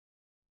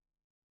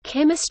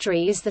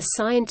Chemistry is the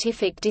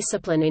scientific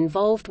discipline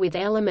involved with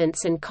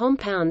elements and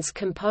compounds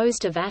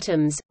composed of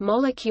atoms,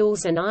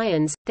 molecules and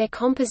ions, their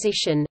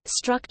composition,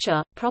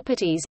 structure,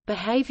 properties,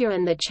 behavior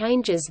and the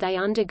changes they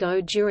undergo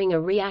during a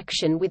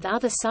reaction with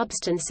other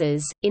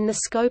substances. In the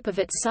scope of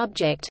its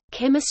subject,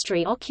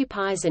 chemistry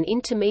occupies an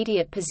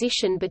intermediate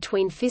position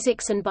between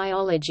physics and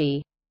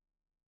biology.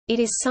 It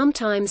is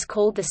sometimes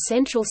called the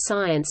central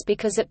science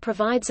because it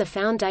provides a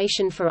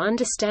foundation for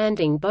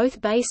understanding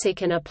both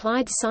basic and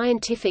applied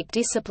scientific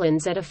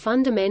disciplines at a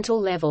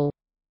fundamental level.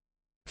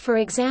 For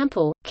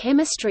example,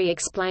 chemistry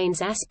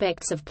explains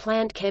aspects of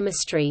plant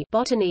chemistry,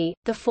 botany,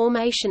 the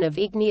formation of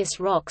igneous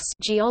rocks,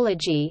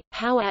 geology,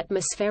 how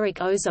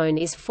atmospheric ozone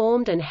is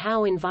formed and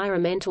how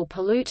environmental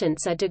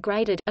pollutants are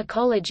degraded,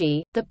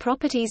 ecology, the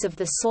properties of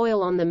the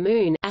soil on the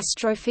moon,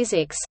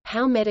 astrophysics,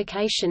 how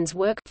medications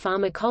work,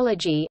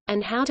 pharmacology,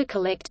 and how to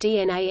collect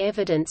DNA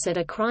evidence at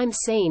a crime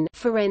scene,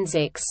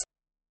 forensics.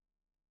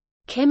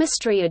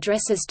 Chemistry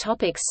addresses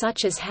topics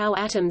such as how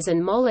atoms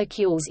and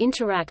molecules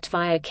interact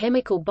via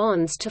chemical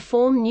bonds to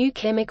form new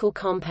chemical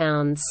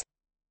compounds.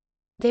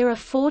 There are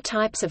 4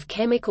 types of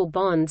chemical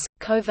bonds: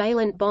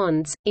 covalent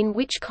bonds, in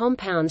which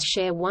compounds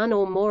share one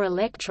or more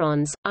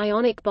electrons;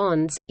 ionic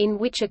bonds, in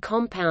which a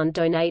compound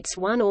donates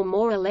one or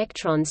more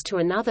electrons to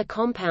another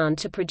compound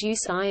to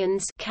produce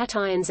ions,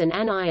 cations and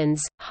anions;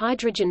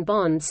 hydrogen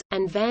bonds;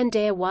 and van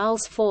der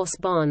Waals force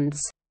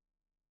bonds.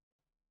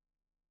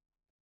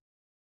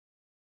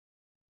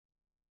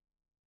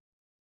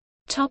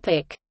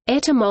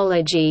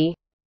 Etymology.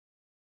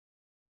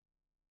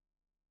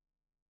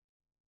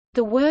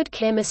 The word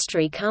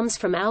chemistry comes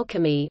from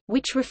alchemy,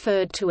 which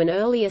referred to an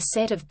earlier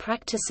set of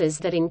practices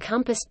that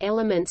encompassed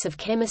elements of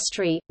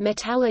chemistry,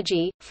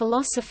 metallurgy,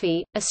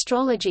 philosophy,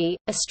 astrology,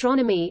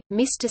 astronomy,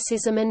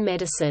 mysticism and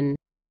medicine.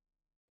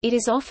 It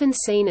is often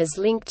seen as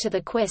linked to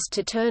the quest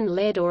to turn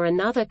lead or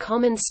another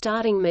common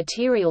starting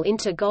material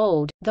into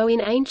gold, though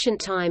in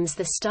ancient times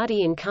the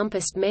study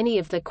encompassed many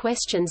of the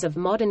questions of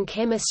modern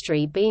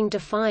chemistry, being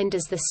defined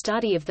as the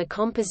study of the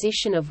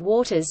composition of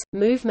waters,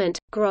 movement,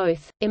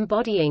 growth,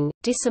 embodying,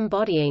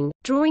 disembodying,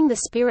 drawing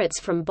the spirits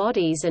from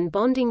bodies and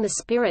bonding the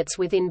spirits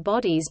within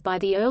bodies by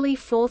the early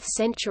 4th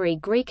century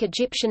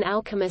Greek-Egyptian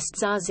alchemist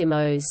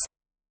Zazimos.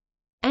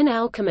 An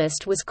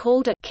alchemist was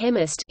called a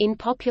chemist in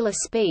popular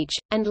speech,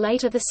 and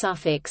later the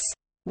suffix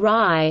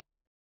 -ry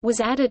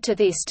was added to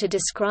this to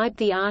describe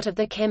the art of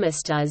the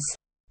chemist as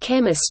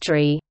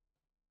chemistry.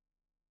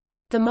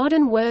 The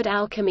modern word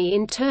alchemy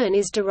in turn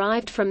is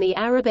derived from the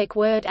Arabic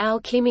word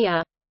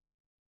al-kimia.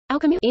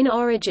 In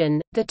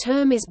origin, the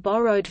term is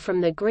borrowed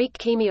from the Greek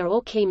chemia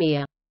or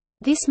chemia.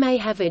 This may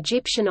have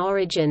Egyptian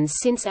origins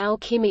since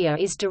al-kimia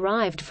is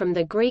derived from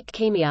the Greek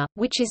chemia,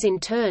 which is in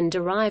turn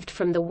derived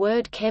from the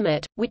word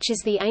Kemet, which is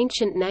the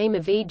ancient name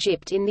of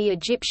Egypt in the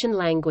Egyptian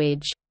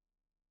language.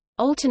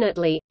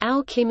 Alternately,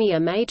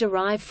 al-kimia may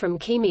derive from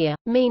chemia,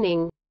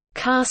 meaning,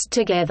 cast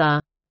together.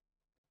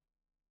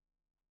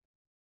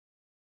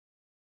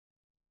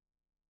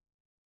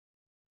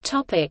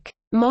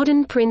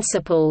 Modern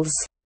principles.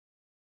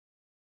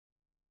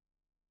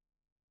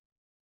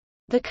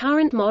 The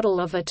current model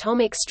of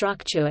atomic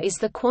structure is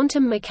the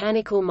quantum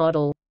mechanical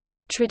model.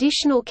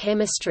 Traditional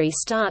chemistry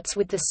starts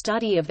with the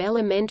study of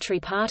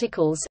elementary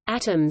particles,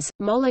 atoms,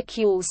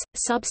 molecules,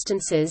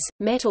 substances,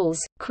 metals,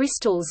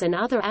 crystals and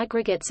other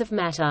aggregates of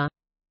matter.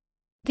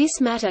 This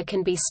matter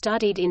can be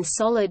studied in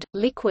solid,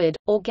 liquid,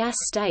 or gas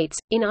states,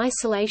 in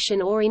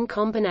isolation or in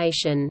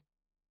combination.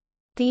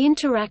 The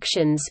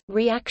interactions,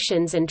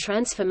 reactions and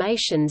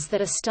transformations that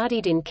are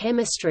studied in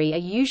chemistry are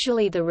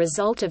usually the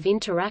result of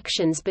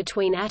interactions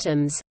between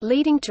atoms,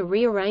 leading to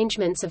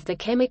rearrangements of the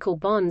chemical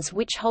bonds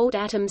which hold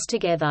atoms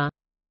together.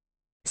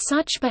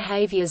 Such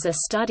behaviors are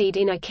studied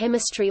in a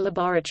chemistry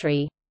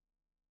laboratory.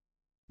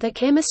 The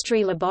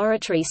chemistry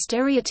laboratory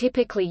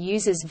stereotypically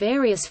uses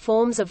various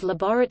forms of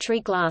laboratory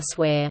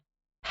glassware.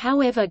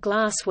 However,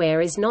 glassware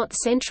is not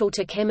central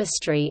to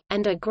chemistry,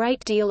 and a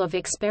great deal of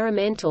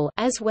experimental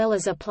as well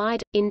as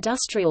applied,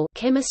 industrial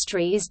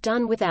chemistry is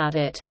done without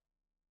it.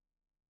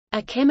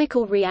 A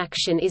chemical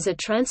reaction is a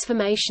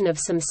transformation of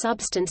some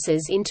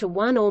substances into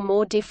one or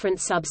more different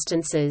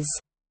substances.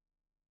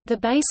 The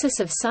basis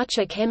of such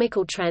a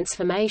chemical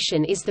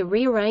transformation is the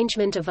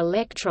rearrangement of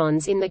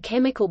electrons in the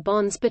chemical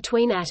bonds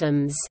between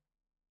atoms.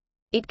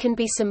 It can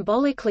be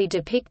symbolically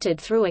depicted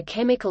through a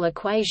chemical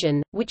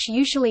equation, which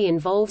usually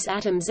involves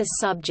atoms as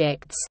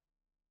subjects.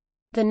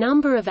 The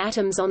number of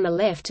atoms on the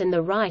left and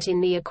the right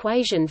in the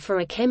equation for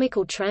a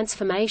chemical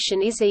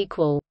transformation is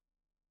equal.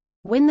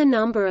 When the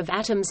number of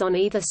atoms on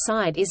either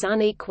side is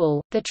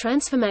unequal, the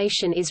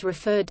transformation is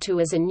referred to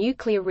as a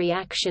nuclear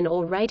reaction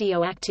or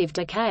radioactive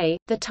decay.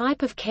 The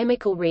type of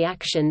chemical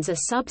reactions a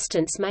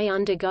substance may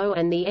undergo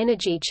and the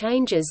energy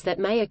changes that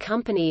may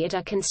accompany it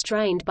are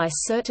constrained by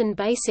certain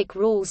basic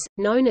rules,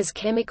 known as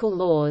chemical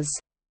laws.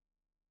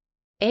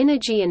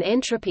 Energy and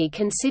entropy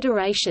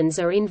considerations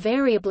are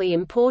invariably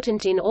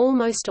important in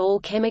almost all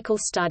chemical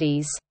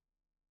studies.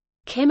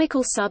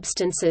 Chemical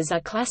substances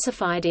are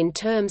classified in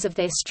terms of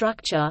their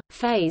structure,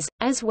 phase,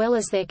 as well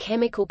as their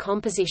chemical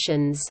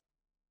compositions.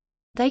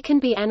 They can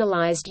be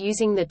analyzed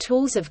using the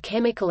tools of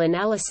chemical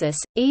analysis,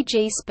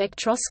 e.g.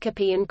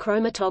 spectroscopy and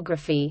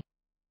chromatography.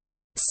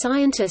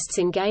 Scientists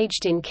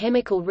engaged in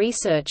chemical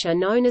research are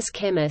known as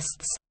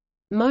chemists.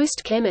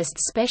 Most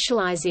chemists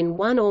specialize in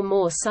one or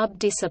more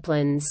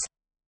subdisciplines.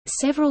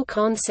 Several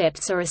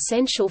concepts are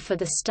essential for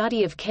the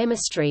study of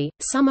chemistry,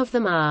 some of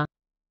them are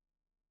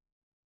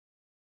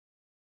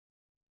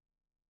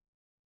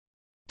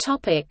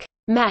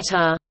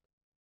matter.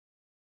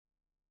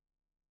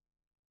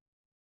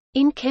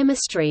 In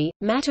chemistry,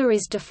 matter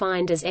is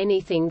defined as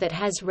anything that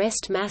has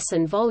rest mass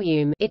and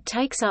volume, it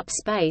takes up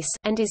space,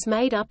 and is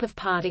made up of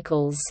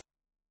particles.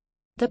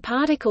 The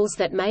particles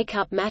that make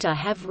up matter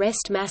have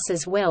rest mass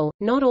as well.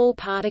 Not all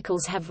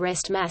particles have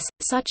rest mass,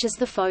 such as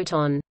the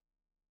photon.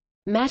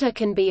 Matter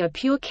can be a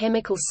pure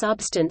chemical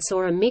substance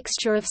or a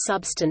mixture of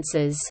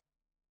substances.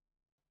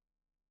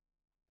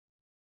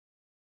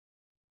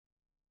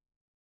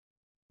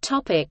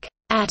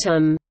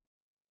 Atom.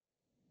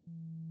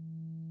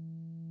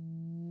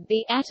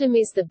 The atom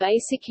is the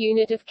basic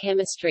unit of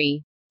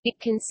chemistry. It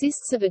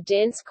consists of a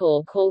dense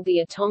core called the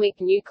atomic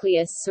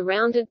nucleus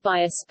surrounded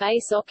by a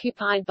space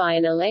occupied by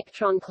an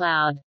electron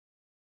cloud.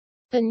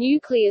 The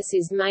nucleus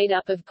is made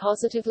up of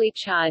positively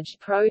charged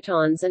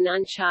protons and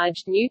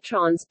uncharged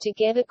neutrons,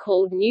 together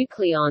called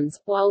nucleons,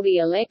 while the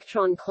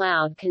electron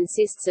cloud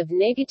consists of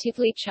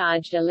negatively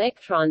charged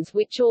electrons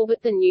which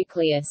orbit the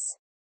nucleus.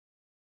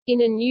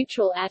 In a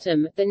neutral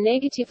atom, the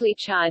negatively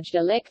charged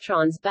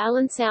electrons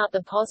balance out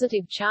the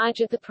positive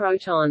charge of the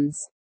protons.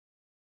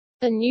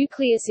 The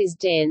nucleus is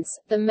dense.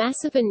 The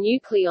mass of a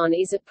nucleon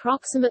is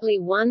approximately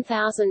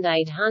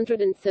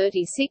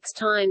 1,836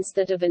 times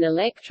that of an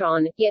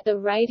electron, yet the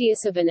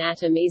radius of an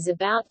atom is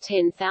about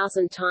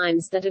 10,000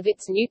 times that of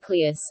its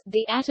nucleus.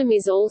 The atom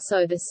is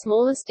also the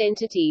smallest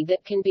entity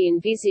that can be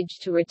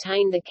envisaged to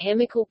retain the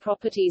chemical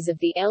properties of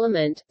the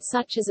element,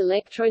 such as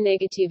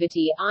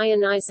electronegativity,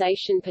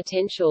 ionization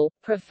potential,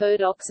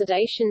 preferred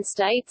oxidation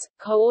states,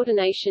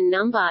 coordination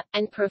number,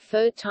 and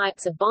preferred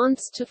types of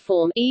bonds to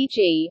form,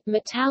 e.g.,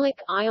 metallic,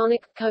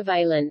 ionic,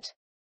 covalent.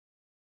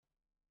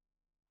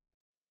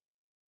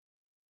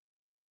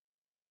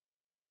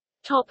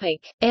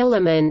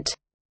 Element.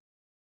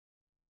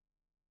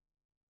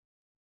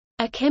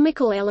 A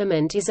chemical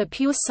element is a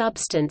pure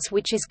substance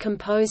which is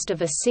composed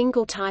of a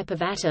single type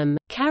of atom,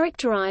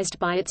 characterized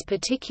by its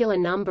particular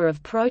number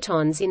of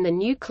protons in the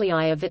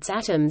nuclei of its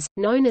atoms,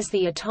 known as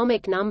the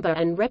atomic number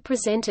and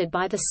represented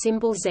by the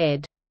symbol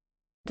Z.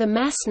 The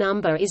mass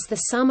number is the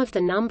sum of the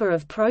number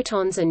of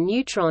protons and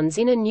neutrons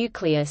in a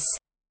nucleus.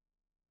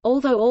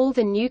 Although all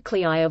the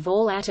nuclei of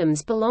all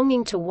atoms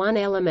belonging to one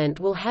element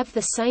will have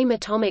the same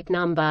atomic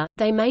number,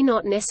 they may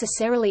not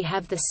necessarily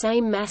have the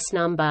same mass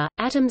number.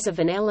 Atoms of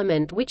an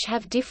element which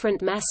have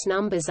different mass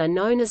numbers are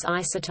known as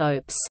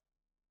isotopes.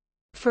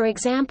 For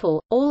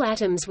example, all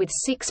atoms with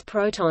 6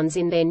 protons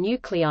in their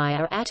nuclei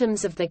are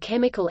atoms of the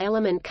chemical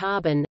element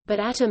carbon, but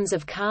atoms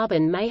of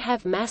carbon may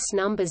have mass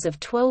numbers of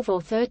 12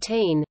 or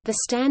 13. The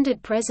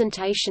standard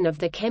presentation of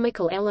the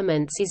chemical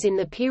elements is in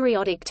the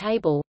periodic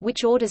table,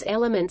 which orders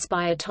elements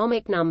by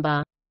atomic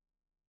number.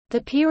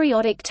 The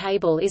periodic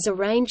table is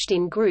arranged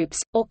in groups,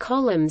 or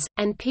columns,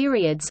 and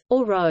periods,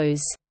 or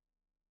rows.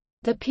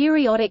 The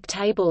periodic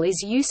table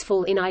is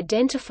useful in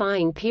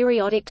identifying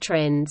periodic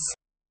trends.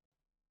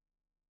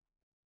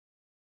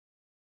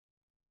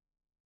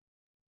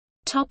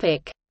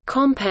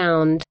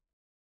 Compound.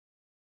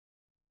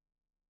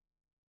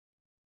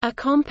 A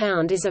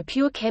compound is a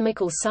pure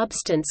chemical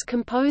substance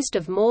composed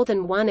of more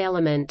than one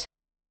element.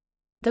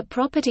 The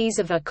properties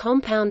of a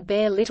compound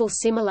bear little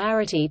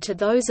similarity to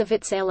those of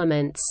its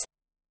elements.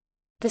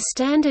 The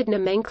standard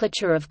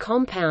nomenclature of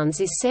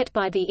compounds is set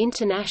by the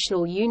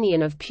International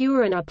Union of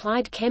Pure and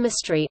Applied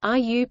Chemistry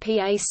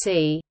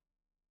 (IUPAC).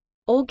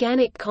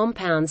 Organic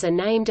compounds are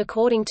named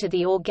according to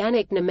the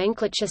organic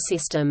nomenclature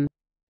system.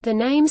 The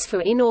names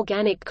for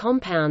inorganic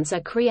compounds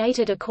are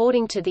created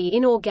according to the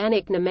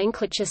inorganic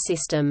nomenclature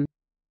system.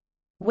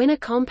 When a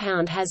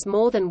compound has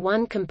more than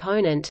one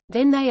component,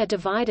 then they are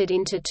divided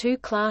into 2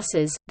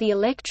 classes, the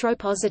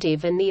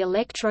electropositive and the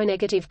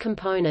electronegative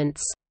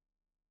components.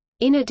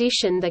 In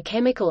addition, the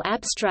Chemical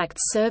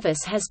Abstracts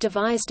Service has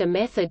devised a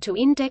method to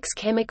index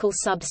chemical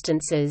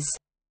substances.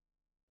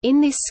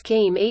 In this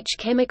scheme, each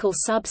chemical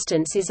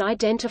substance is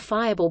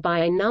identifiable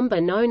by a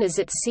number known as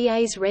its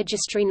CA's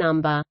registry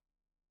number.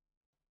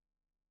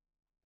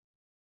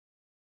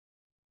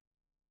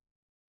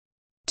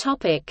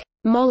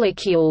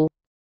 Molecule.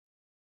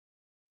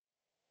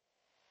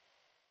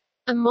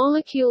 A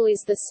molecule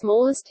is the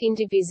smallest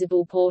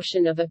indivisible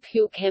portion of a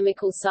pure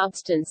chemical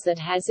substance that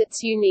has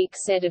its unique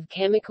set of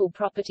chemical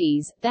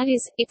properties, that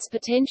is, its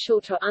potential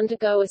to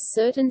undergo a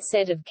certain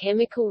set of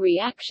chemical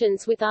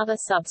reactions with other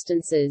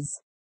substances.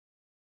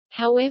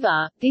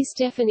 However, this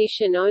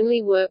definition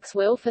only works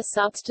well for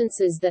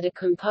substances that are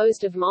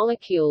composed of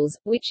molecules,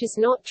 which is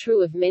not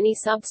true of many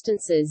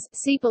substances.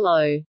 See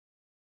below.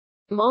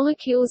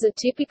 Molecules are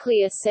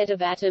typically a set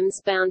of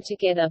atoms bound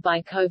together by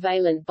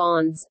covalent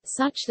bonds,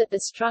 such that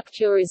the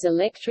structure is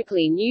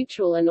electrically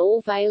neutral and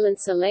all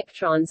valence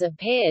electrons are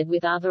paired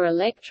with other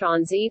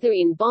electrons either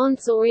in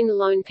bonds or in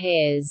lone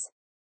pairs.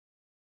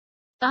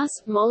 Thus,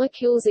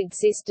 molecules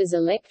exist as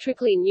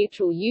electrically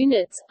neutral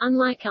units,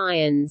 unlike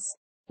ions.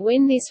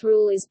 When this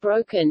rule is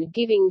broken,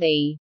 giving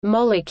the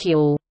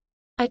molecule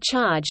a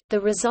charge,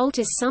 the result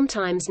is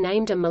sometimes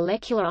named a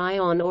molecular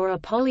ion or a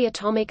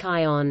polyatomic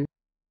ion.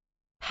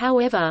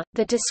 However,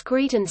 the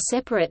discrete and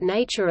separate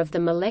nature of the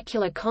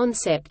molecular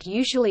concept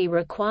usually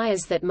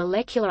requires that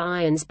molecular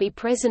ions be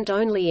present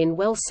only in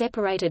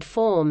well-separated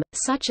form,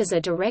 such as a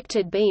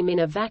directed beam in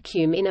a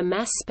vacuum in a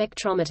mass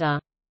spectrometer.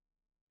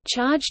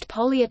 Charged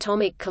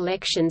polyatomic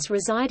collections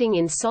residing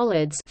in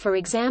solids, for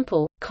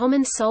example,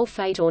 common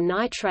sulfate or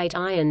nitrate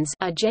ions,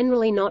 are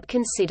generally not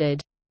considered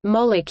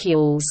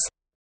molecules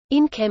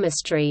in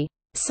chemistry.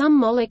 Some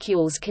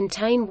molecules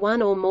contain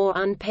one or more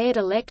unpaired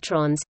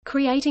electrons,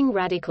 creating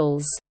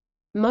radicals.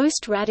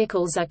 Most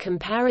radicals are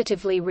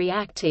comparatively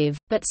reactive,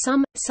 but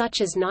some,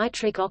 such as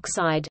nitric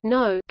oxide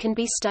can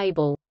be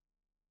stable.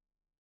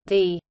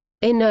 The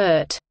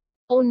inert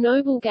or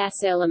noble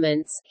gas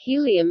elements,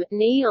 helium,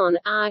 neon,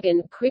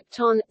 argon,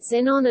 krypton,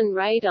 xenon and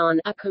radon,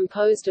 are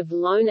composed of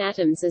lone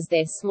atoms as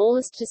their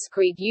smallest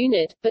discrete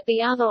unit, but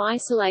the other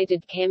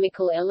isolated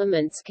chemical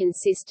elements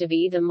consist of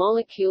either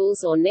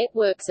molecules or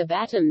networks of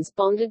atoms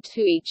bonded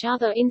to each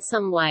other in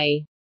some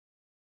way.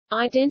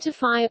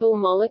 Identifiable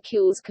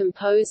molecules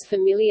compose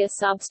familiar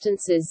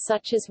substances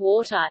such as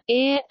water,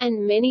 air,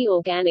 and many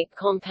organic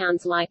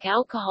compounds like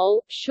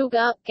alcohol,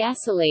 sugar,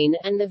 gasoline,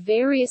 and the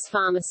various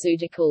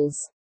pharmaceuticals.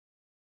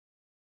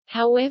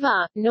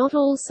 However, not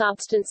all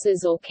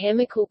substances or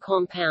chemical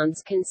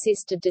compounds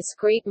consist of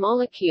discrete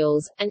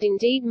molecules, and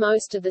indeed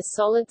most of the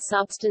solid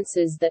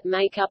substances that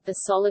make up the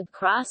solid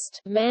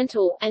crust,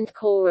 mantle, and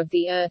core of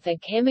the Earth are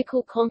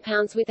chemical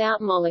compounds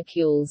without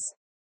molecules.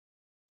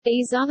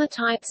 These other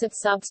types of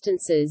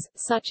substances,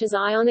 such as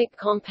ionic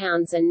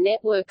compounds and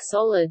network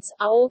solids,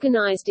 are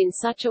organized in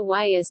such a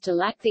way as to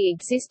lack the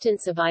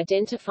existence of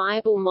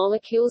identifiable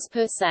molecules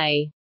per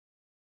se.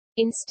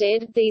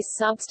 Instead, these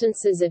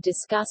substances are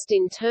discussed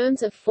in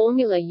terms of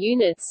formula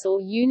units or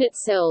unit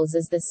cells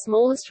as the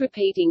smallest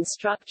repeating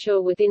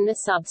structure within the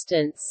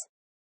substance.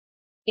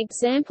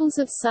 Examples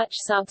of such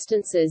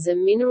substances are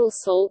mineral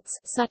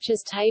salts, such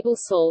as table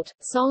salt,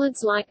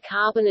 solids like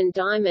carbon and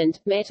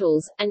diamond,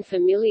 metals, and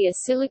familiar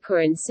silica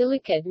and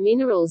silicate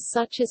minerals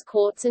such as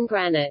quartz and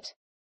granite.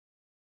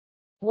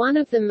 One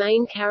of the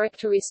main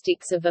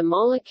characteristics of a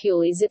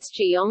molecule is its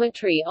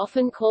geometry,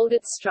 often called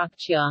its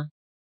structure.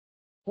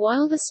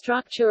 While the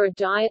structure of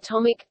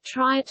diatomic,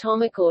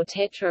 triatomic or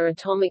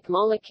tetraatomic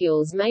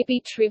molecules may be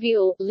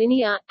trivial,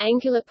 linear,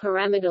 angular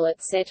pyramidal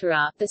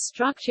etc., the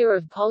structure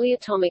of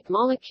polyatomic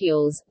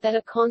molecules, that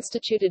are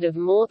constituted of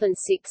more than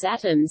 6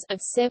 atoms, of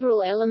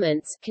several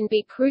elements, can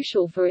be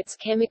crucial for its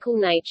chemical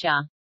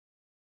nature.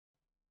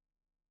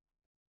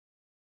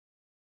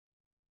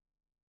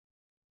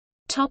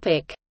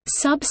 Topic: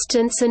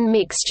 Substance and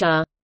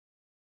mixture.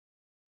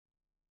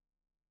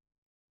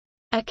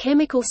 A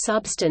chemical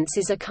substance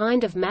is a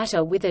kind of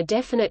matter with a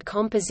definite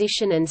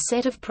composition and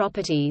set of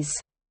properties.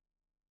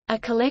 A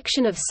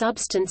collection of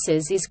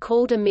substances is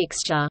called a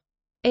mixture.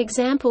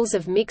 Examples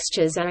of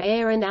mixtures are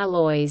air and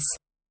alloys.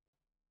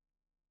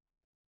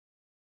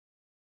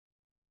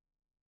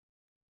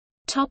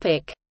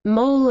 Topic: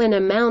 Mole and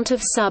amount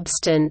of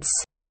substance.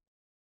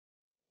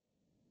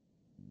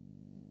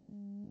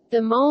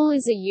 The mole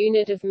is a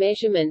unit of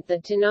measurement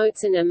that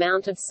denotes an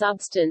amount of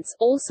substance,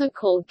 also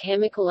called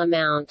chemical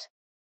amount.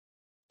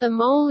 The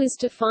mole is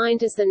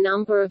defined as the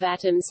number of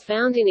atoms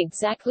found in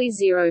exactly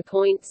 0.012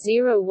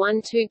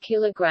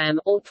 kg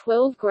or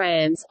 12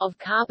 grams of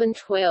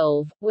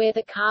carbon-12, where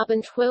the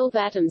carbon-12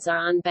 atoms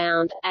are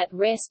unbound, at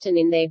rest and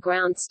in their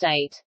ground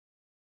state.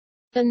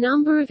 The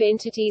number of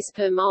entities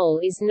per mole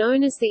is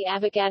known as the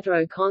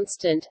Avogadro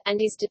constant,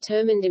 and is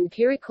determined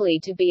empirically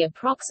to be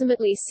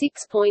approximately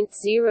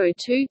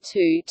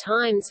 6.022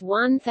 times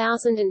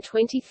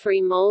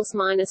 1023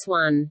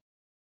 moles-1.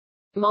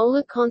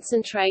 Molar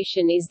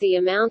concentration is the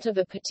amount of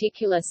a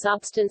particular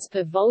substance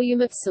per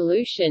volume of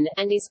solution,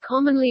 and is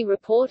commonly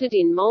reported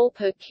in mole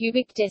per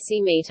cubic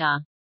decimeter.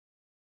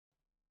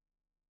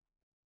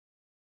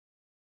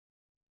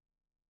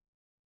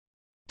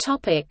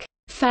 Topic: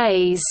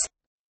 Phase.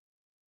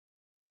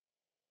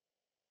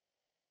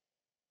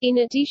 In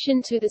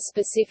addition to the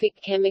specific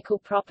chemical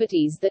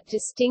properties that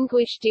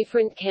distinguish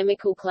different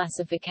chemical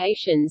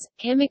classifications,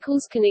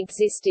 chemicals can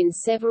exist in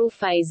several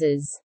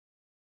phases.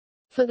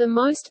 For the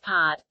most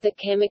part, the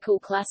chemical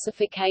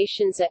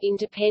classifications are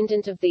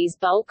independent of these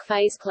bulk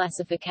phase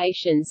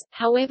classifications,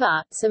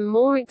 however, some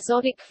more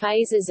exotic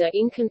phases are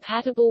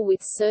incompatible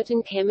with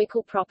certain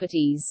chemical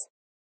properties.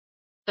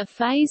 A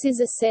phase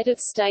is a set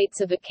of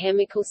states of a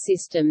chemical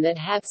system that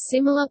have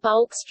similar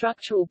bulk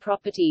structural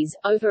properties,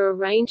 over a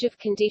range of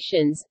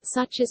conditions,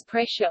 such as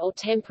pressure or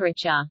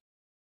temperature.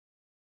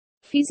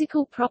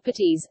 Physical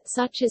properties,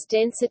 such as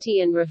density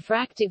and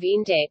refractive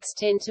index,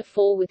 tend to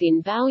fall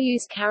within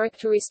values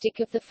characteristic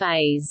of the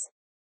phase.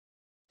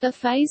 The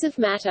phase of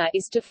matter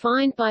is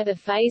defined by the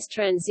phase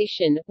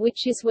transition,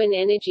 which is when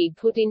energy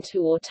put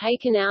into or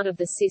taken out of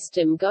the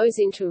system goes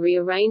into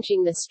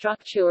rearranging the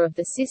structure of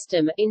the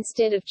system,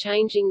 instead of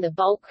changing the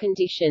bulk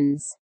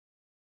conditions.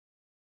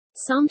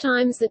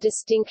 Sometimes the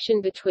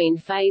distinction between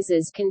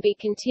phases can be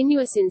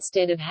continuous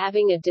instead of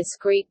having a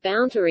discrete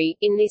boundary.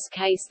 In this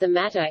case, the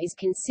matter is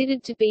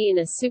considered to be in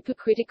a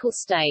supercritical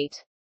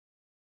state.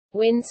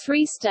 When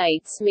three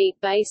states meet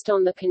based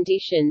on the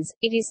conditions,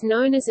 it is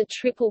known as a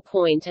triple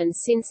point, and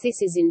since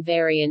this is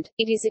invariant,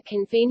 it is a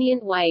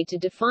convenient way to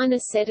define a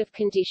set of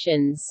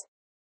conditions.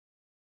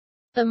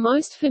 The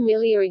most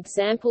familiar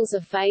examples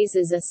of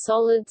phases are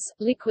solids,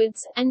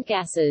 liquids, and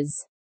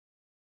gases.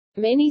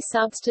 Many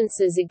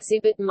substances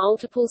exhibit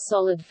multiple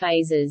solid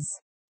phases.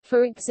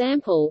 For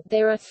example,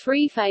 there are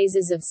three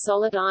phases of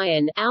solid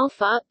iron,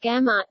 alpha,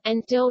 gamma,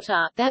 and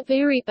delta, that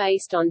vary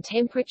based on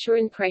temperature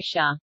and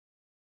pressure.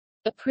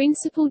 A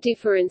principal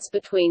difference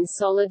between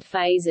solid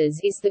phases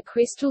is the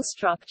crystal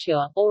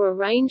structure, or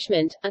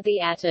arrangement, of the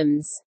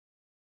atoms.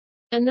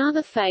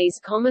 Another phase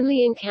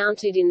commonly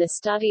encountered in the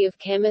study of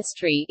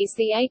chemistry is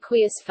the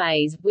aqueous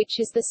phase, which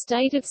is the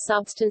state of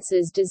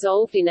substances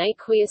dissolved in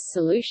aqueous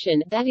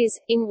solution, that is,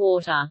 in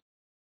water.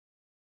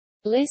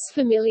 Less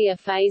familiar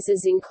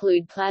phases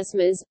include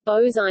plasmas,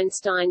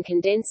 Bose-Einstein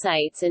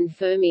condensates and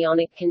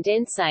fermionic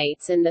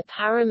condensates, and the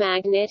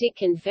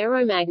paramagnetic and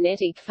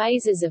ferromagnetic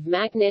phases of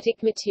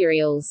magnetic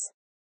materials.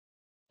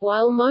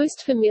 While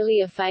most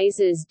familiar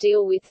phases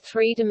deal with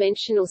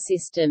three-dimensional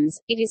systems,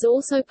 it is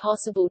also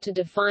possible to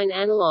define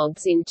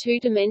analogues in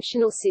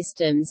two-dimensional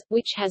systems,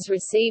 which has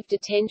received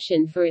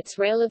attention for its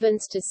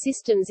relevance to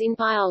systems in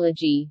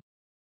biology.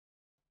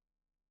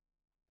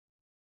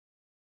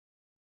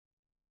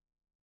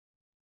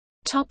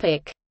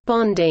 Topic: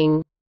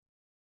 Bonding.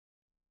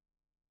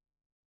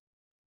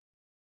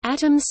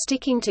 Atoms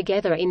sticking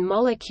together in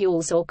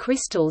molecules or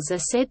crystals are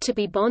said to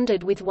be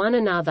bonded with one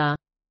another.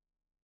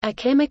 A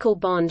chemical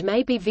bond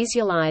may be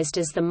visualized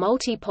as the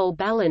multipole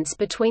balance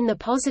between the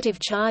positive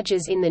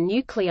charges in the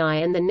nuclei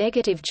and the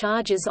negative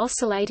charges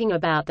oscillating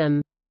about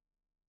them.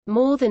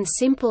 More than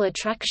simple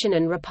attraction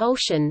and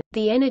repulsion,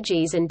 the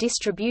energies and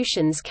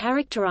distributions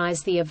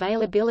characterize the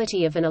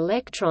availability of an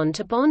electron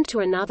to bond to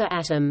another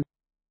atom.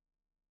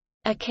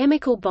 A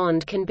chemical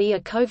bond can be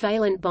a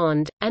covalent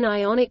bond, an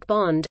ionic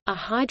bond, a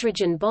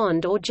hydrogen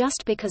bond, or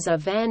just because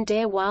of van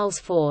der Waals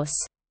force.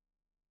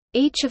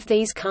 Each of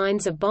these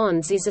kinds of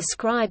bonds is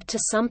ascribed to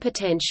some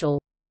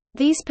potential.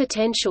 These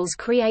potentials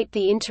create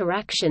the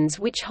interactions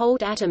which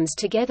hold atoms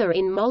together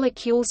in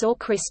molecules or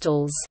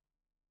crystals.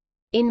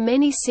 In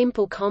many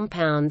simple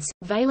compounds,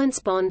 valence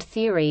bond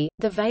theory,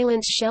 the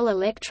valence shell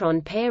electron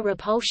pair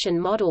repulsion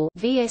model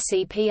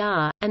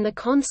 (VSEPR), and the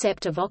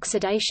concept of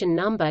oxidation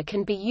number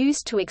can be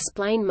used to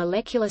explain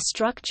molecular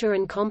structure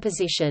and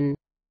composition.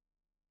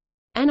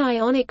 An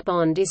ionic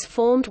bond is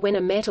formed when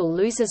a metal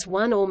loses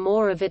one or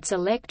more of its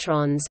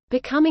electrons,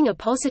 becoming a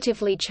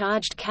positively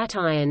charged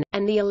cation,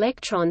 and the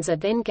electrons are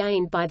then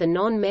gained by the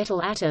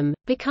non-metal atom,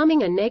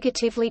 becoming a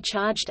negatively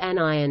charged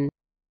anion.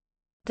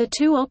 The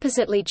two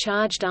oppositely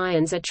charged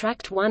ions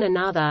attract one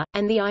another,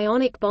 and the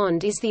ionic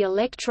bond is the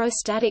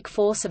electrostatic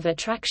force of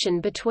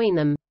attraction between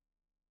them.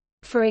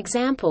 For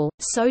example,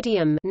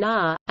 sodium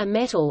Na, a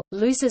metal,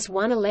 loses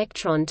one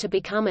electron to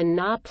become a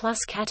Na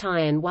plus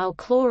cation, while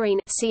chlorine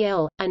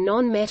Cl, a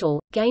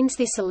non-metal, gains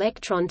this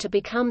electron to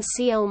become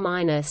Cl-.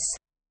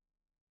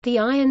 The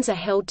ions are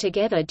held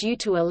together due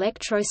to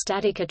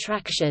electrostatic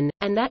attraction,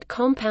 and that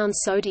compound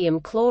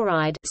sodium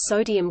chloride,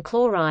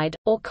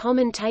 or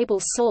common table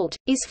salt,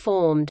 is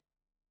formed.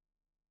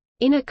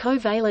 In a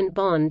covalent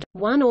bond,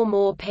 one or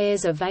more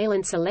pairs of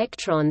valence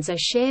electrons are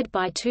shared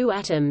by two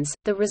atoms.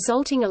 The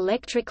resulting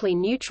electrically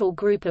neutral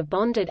group of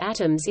bonded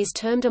atoms is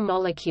termed a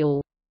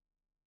molecule.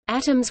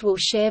 Atoms will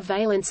share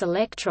valence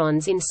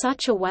electrons in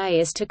such a way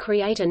as to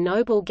create a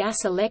noble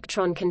gas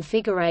electron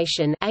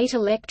configuration, 8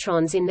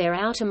 electrons in their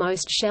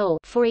outermost shell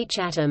for each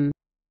atom.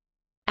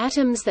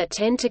 Atoms that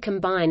tend to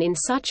combine in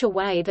such a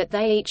way that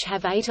they each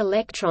have 8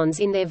 electrons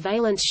in their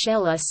valence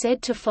shell are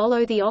said to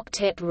follow the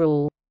octet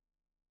rule.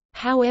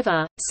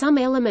 However, some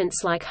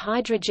elements like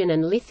hydrogen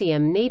and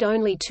lithium need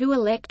only 2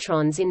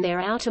 electrons in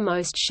their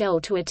outermost shell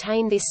to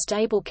attain this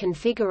stable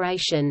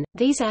configuration.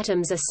 These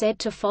atoms are said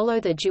to follow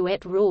the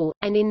duet rule,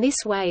 and in this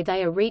way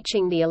they are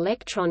reaching the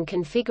electron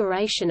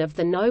configuration of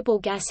the noble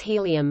gas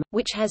helium,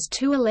 which has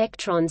 2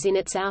 electrons in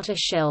its outer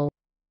shell.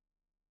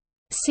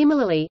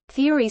 Similarly,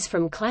 theories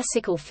from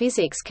classical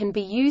physics can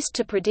be used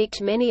to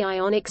predict many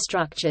ionic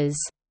structures.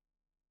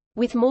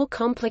 With more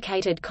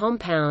complicated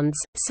compounds,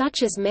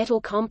 such as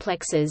metal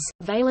complexes,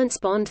 valence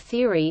bond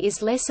theory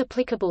is less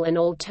applicable and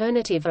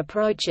alternative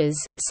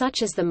approaches,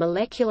 such as the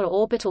molecular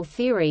orbital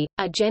theory,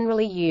 are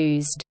generally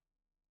used.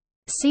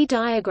 See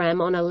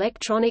diagram on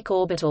electronic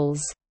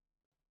orbitals.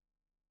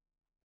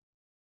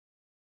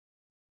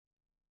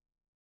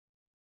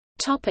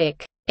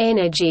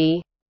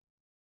 Energy.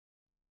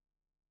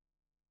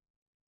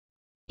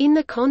 In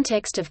the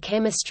context of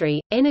chemistry,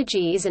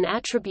 energy is an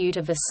attribute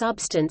of a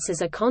substance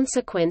as a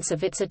consequence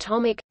of its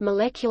atomic,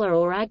 molecular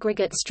or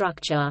aggregate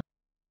structure.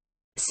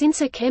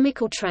 Since a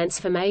chemical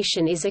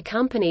transformation is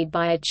accompanied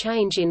by a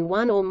change in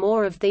one or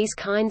more of these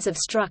kinds of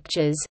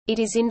structures, it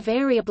is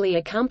invariably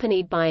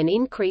accompanied by an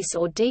increase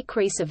or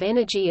decrease of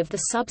energy of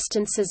the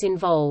substances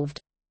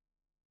involved.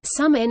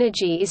 Some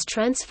energy is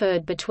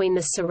transferred between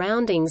the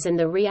surroundings and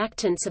the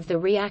reactants of the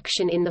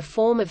reaction in the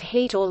form of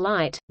heat or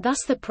light,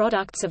 thus the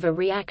products of a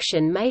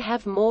reaction may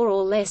have more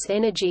or less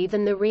energy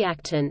than the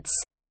reactants.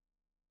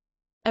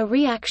 A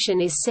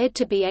reaction is said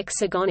to be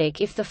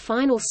exergonic if the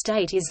final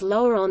state is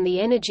lower on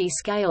the energy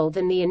scale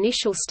than the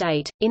initial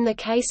state. In the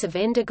case of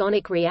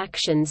endergonic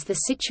reactions, the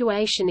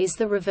situation is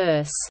the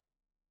reverse.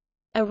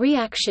 A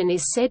reaction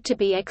is said to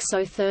be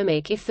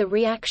exothermic if the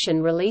reaction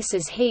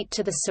releases heat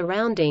to the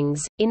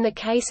surroundings. In the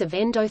case of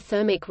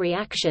endothermic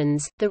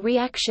reactions, the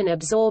reaction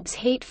absorbs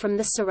heat from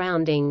the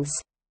surroundings.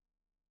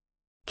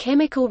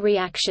 Chemical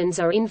reactions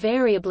are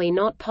invariably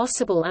not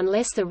possible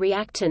unless the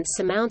reactants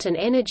surmount an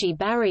energy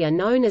barrier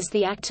known as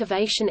the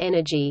activation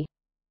energy.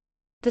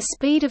 The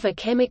speed of a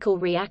chemical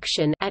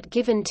reaction at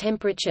given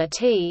temperature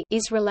T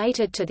is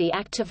related to the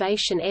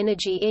activation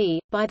energy E,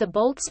 by the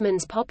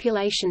Boltzmann's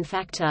population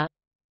factor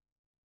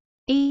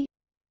E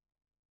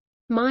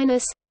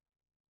minus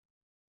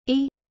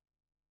E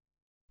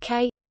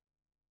K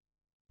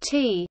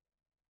T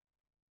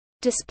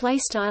display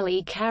style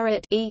E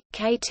caret E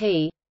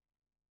KT.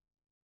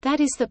 That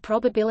is the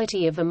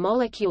probability of a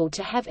molecule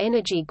to have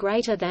energy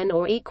greater than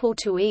or equal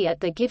to E at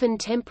the given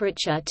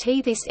temperature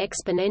T. This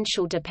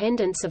exponential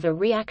dependence of a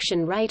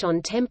reaction rate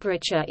on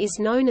temperature is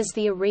known as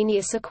the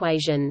Arrhenius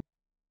equation.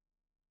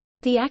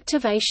 The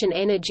activation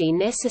energy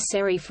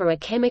necessary for a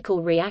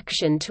chemical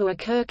reaction to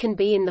occur can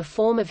be in the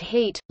form of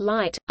heat,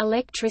 light,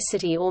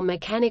 electricity or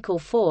mechanical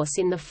force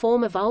in the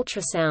form of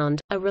ultrasound.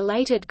 A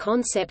related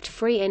concept,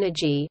 free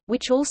energy,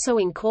 which also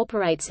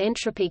incorporates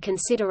entropy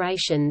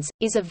considerations,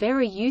 is a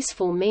very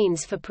useful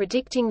means for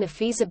predicting the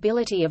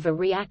feasibility of a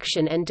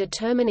reaction and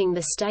determining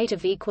the state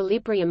of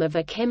equilibrium of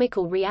a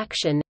chemical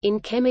reaction.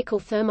 In chemical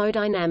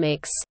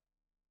thermodynamics,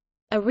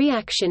 a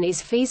reaction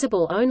is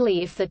feasible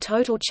only if the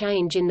total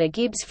change in the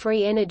Gibbs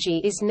free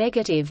energy is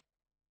negative.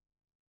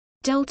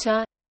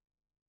 Delta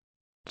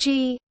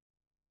G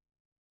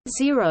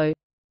 0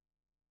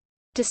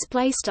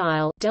 display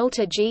style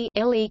delta G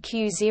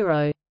leq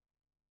 0.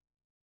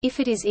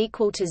 If it is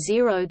equal to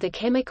 0, the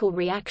chemical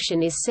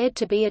reaction is said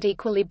to be at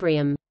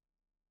equilibrium.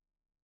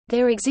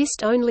 There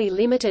exist only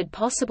limited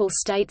possible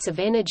states of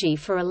energy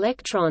for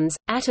electrons,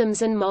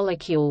 atoms and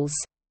molecules.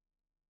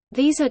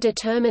 These are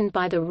determined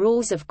by the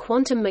rules of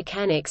quantum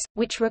mechanics,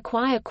 which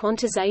require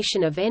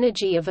quantization of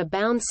energy of a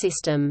bound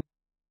system.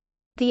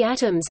 The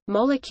atoms,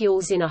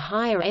 molecules in a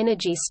higher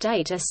energy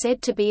state are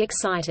said to be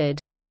excited.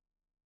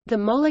 The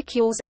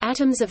molecules,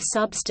 atoms of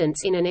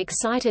substance in an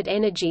excited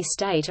energy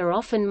state are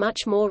often much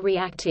more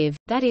reactive,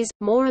 that is,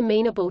 more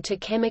amenable to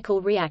chemical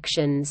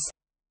reactions.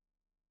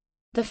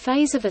 The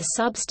phase of a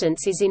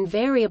substance is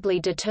invariably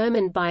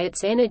determined by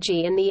its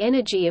energy and the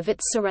energy of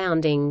its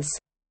surroundings.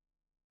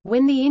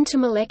 When the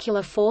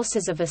intermolecular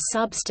forces of a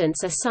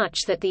substance are such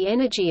that the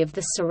energy of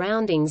the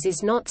surroundings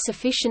is not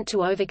sufficient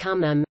to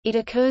overcome them, it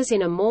occurs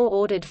in a more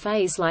ordered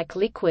phase like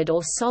liquid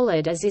or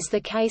solid, as is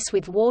the case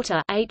with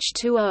water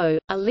H2O,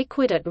 a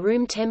liquid at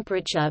room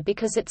temperature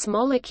because its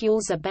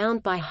molecules are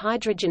bound by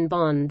hydrogen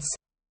bonds.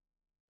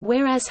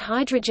 Whereas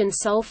hydrogen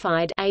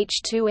sulfide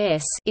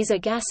H2S is a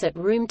gas at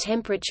room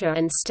temperature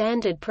and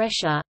standard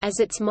pressure,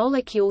 as its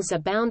molecules are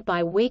bound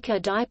by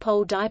weaker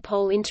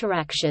dipole-dipole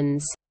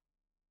interactions.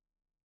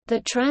 The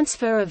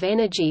transfer of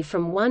energy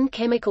from one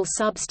chemical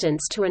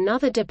substance to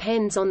another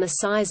depends on the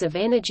size of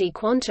energy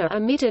quanta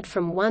emitted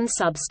from one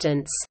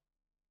substance.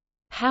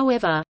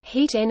 However,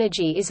 heat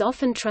energy is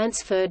often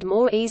transferred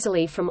more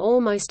easily from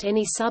almost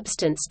any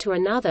substance to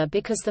another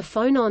because the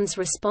phonons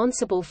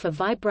responsible for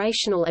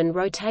vibrational and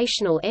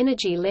rotational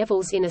energy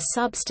levels in a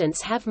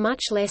substance have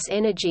much less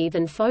energy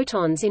than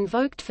photons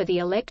invoked for the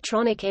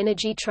electronic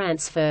energy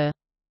transfer.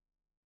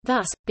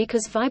 Thus,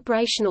 because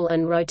vibrational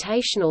and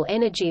rotational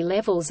energy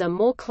levels are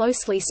more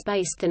closely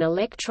spaced than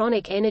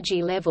electronic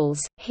energy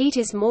levels, heat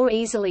is more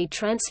easily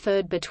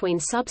transferred between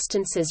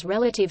substances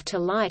relative to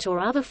light or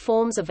other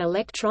forms of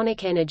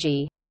electronic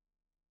energy.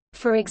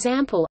 For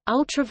example,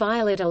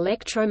 ultraviolet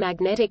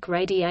electromagnetic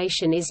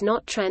radiation is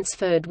not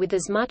transferred with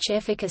as much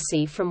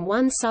efficacy from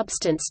one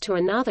substance to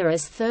another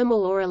as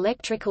thermal or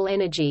electrical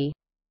energy.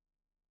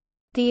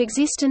 The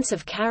existence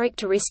of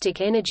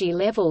characteristic energy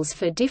levels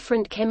for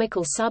different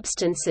chemical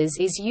substances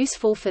is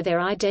useful for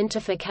their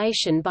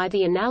identification by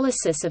the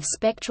analysis of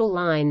spectral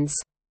lines.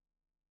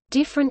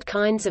 Different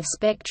kinds of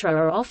spectra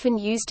are often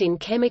used in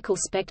chemical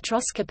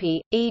spectroscopy,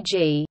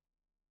 e.g.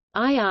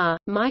 IR,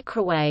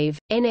 microwave,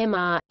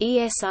 NMR,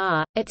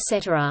 ESR,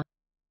 etc.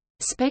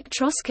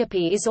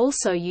 Spectroscopy is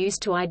also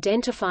used to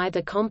identify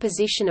the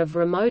composition of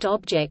remote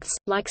objects,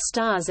 like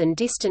stars and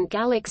distant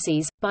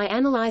galaxies, by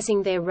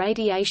analyzing their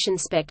radiation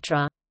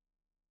spectra.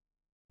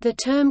 The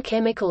term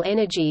chemical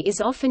energy is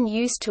often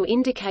used to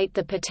indicate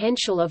the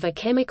potential of a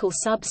chemical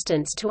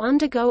substance to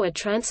undergo a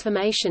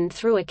transformation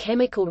through a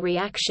chemical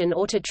reaction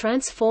or to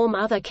transform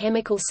other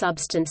chemical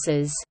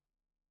substances.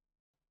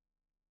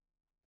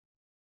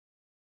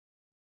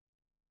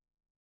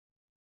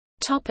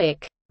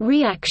 Topic: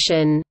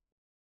 Reaction.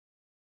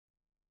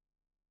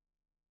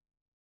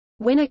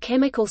 When a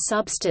chemical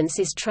substance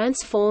is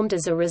transformed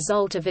as a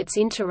result of its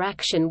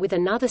interaction with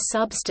another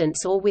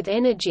substance or with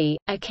energy,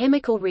 a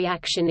chemical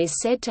reaction is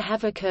said to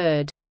have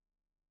occurred.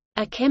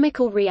 A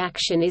chemical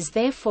reaction is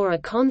therefore a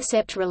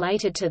concept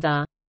related to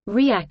the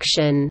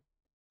reaction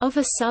of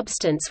a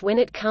substance when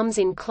it comes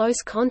in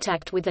close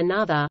contact with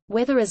another,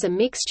 whether as a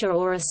mixture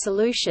or a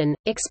solution,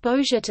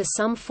 exposure to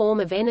some form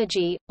of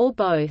energy, or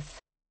both.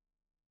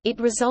 It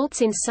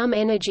results in some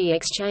energy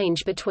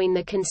exchange between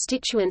the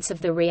constituents of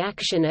the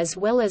reaction as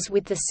well as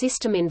with the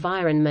system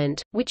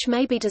environment, which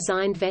may be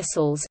designed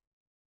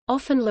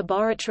vessels—often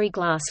laboratory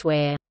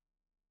glassware.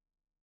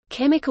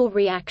 Chemical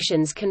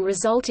reactions can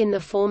result in the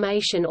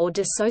formation or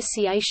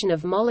dissociation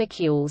of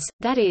molecules,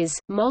 that is,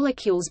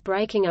 molecules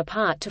breaking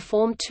apart to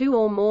form two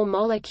or more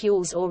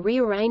molecules or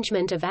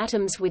rearrangement of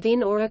atoms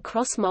within or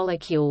across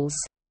molecules.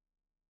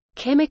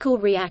 Chemical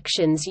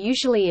reactions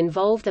usually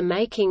involve the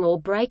making or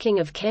breaking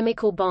of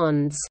chemical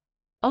bonds.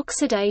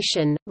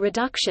 Oxidation,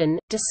 reduction,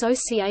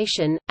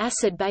 dissociation,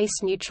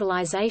 acid-base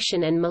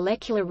neutralization and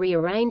molecular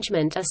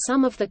rearrangement are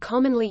some of the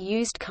commonly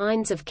used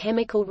kinds of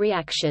chemical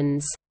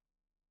reactions.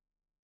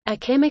 A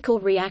chemical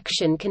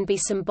reaction can be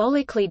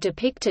symbolically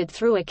depicted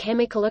through a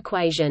chemical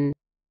equation.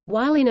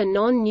 While in a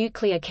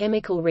non-nuclear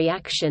chemical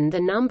reaction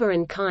the number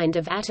and kind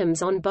of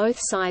atoms on both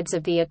sides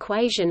of the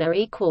equation are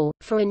equal,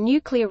 for a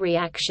nuclear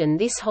reaction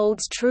this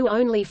holds true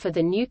only for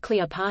the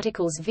nuclear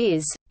particles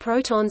viz.,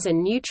 protons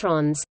and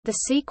neutrons. The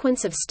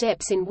sequence of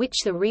steps in which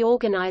the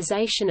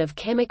reorganization of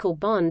chemical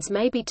bonds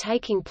may be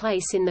taking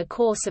place in the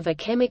course of a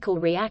chemical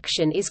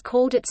reaction is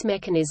called its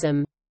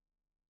mechanism.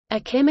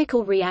 A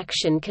chemical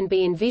reaction can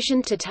be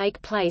envisioned to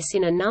take place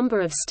in a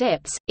number of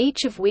steps,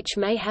 each of which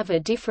may have a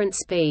different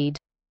speed.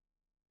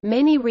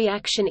 Many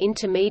reaction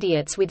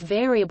intermediates with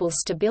variable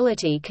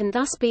stability can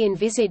thus be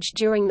envisaged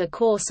during the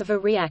course of a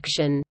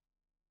reaction.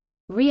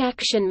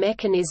 Reaction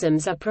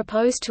mechanisms are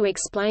proposed to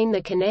explain the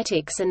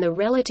kinetics and the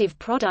relative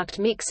product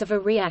mix of a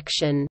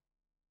reaction.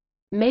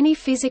 Many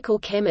physical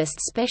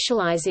chemists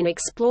specialize in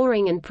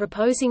exploring and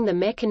proposing the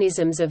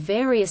mechanisms of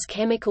various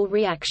chemical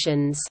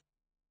reactions.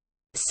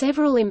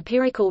 Several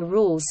empirical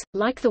rules,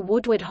 like the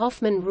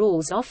Woodward-Hoffmann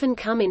rules, often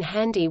come in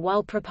handy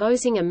while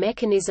proposing a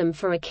mechanism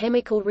for a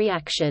chemical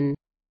reaction.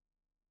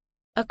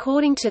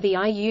 According to the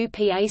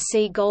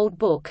IUPAC Gold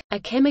Book, a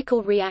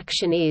chemical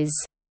reaction is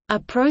a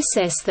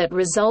process that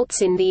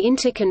results in the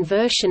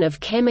interconversion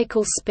of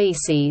chemical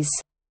species.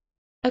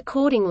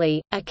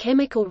 Accordingly, a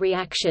chemical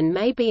reaction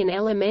may be an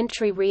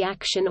elementary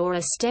reaction or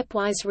a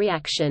stepwise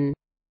reaction.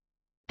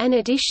 An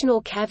additional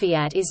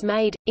caveat is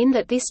made, in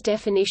that this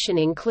definition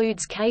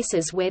includes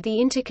cases where the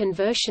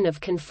interconversion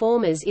of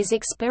conformers is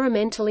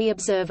experimentally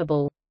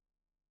observable.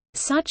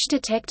 Such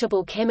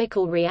detectable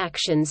chemical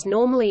reactions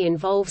normally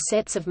involve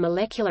sets of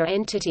molecular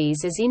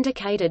entities as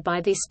indicated by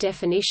this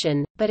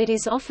definition, but it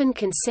is often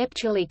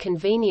conceptually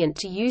convenient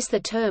to use the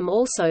term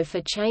also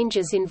for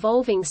changes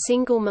involving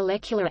single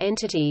molecular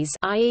entities,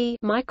 i.e.,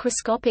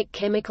 microscopic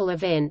chemical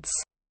events.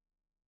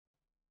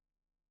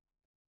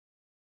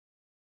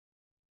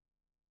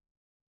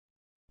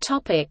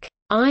 Topic: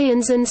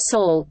 Ions and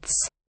salts.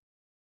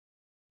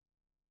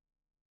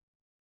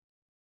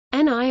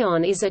 An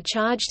ion is a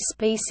charged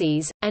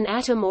species, an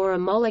atom or a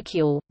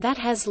molecule, that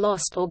has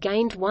lost or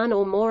gained one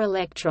or more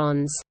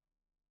electrons.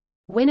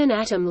 When an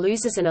atom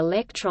loses an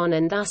electron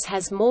and thus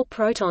has more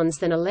protons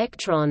than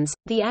electrons,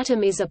 the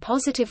atom is a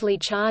positively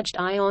charged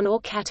ion or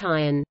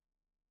cation.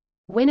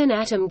 When an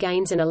atom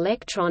gains an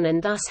electron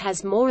and thus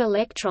has more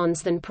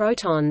electrons than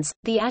protons,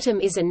 the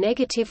atom is a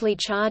negatively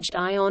charged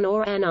ion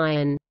or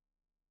anion.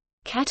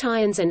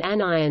 Cations and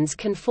anions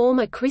can form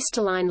a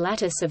crystalline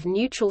lattice of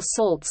neutral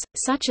salts,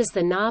 such as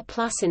the Na+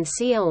 and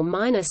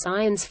Cl-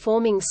 ions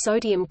forming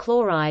sodium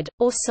chloride,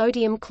 or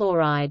sodium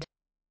chloride.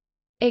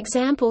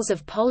 Examples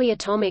of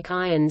polyatomic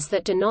ions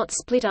that do not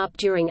split up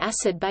during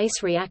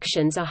acid-base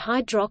reactions are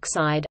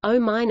hydroxide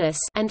O-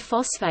 and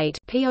phosphate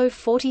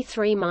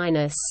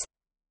PO43-.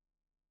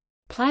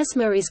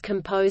 Plasma is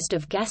composed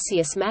of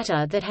gaseous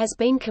matter that has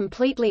been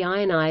completely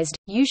ionized,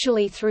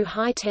 usually through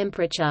high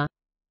temperature.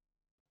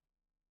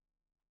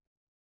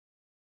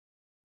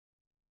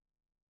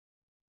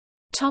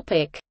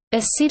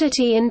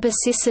 Acidity and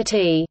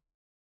basicity.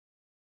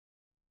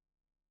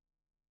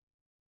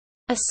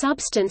 A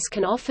substance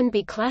can often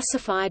be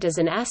classified as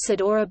an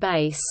acid or a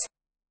base.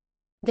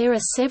 There are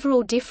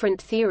several different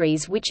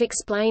theories which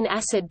explain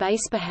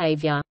acid-base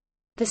behavior.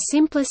 The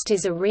simplest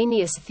is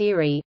Arrhenius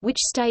theory, which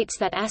states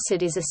that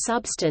acid is a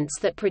substance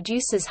that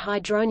produces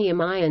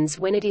hydronium ions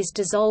when it is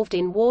dissolved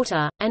in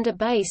water, and a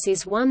base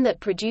is one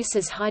that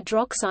produces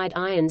hydroxide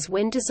ions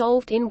when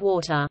dissolved in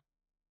water.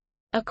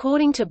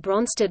 According to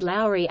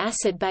Bronsted-Lowry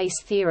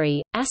acid-base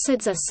theory,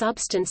 acids are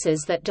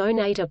substances that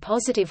donate a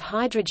positive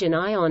hydrogen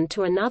ion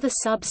to another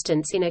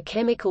substance in a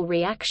chemical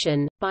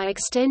reaction. By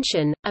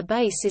extension, a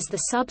base is the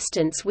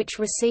substance which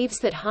receives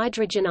that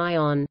hydrogen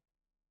ion.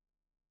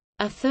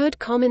 A third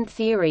common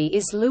theory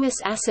is Lewis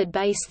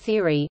acid-base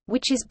theory,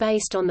 which is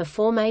based on the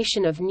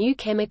formation of new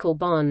chemical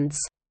bonds.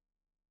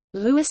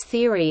 Lewis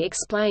theory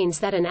explains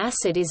that an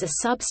acid is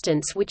a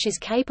substance which is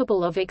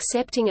capable of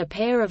accepting a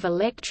pair of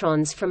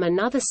electrons from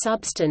another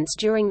substance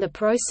during the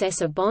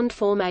process of bond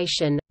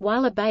formation,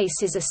 while a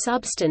base is a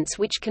substance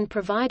which can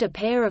provide a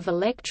pair of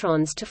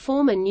electrons to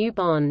form a new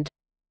bond.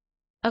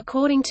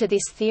 According to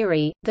this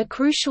theory, the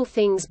crucial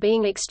things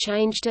being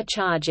exchanged are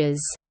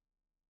charges.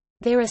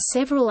 There are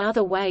several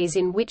other ways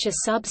in which a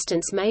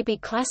substance may be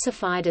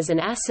classified as an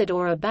acid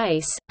or a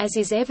base, as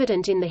is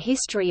evident in the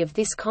history of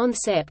this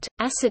concept.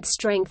 Acid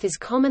strength is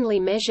commonly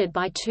measured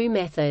by two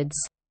methods.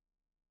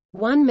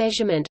 One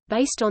measurement,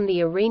 based on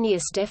the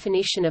Arrhenius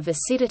definition of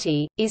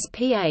acidity, is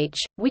pH,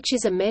 which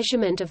is a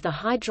measurement of the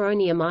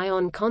hydronium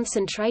ion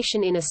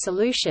concentration in a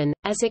solution,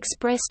 as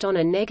expressed on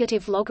a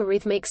negative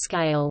logarithmic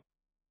scale.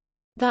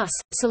 Thus,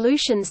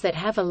 solutions that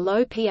have a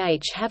low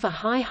pH have a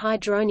high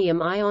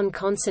hydronium ion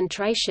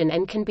concentration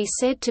and can be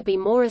said to be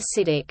more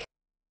acidic.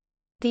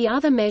 The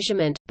other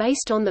measurement,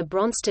 based on the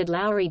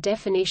Bronsted-Lowry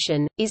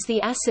definition, is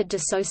the acid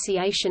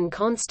dissociation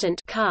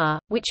constant (Ca),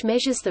 which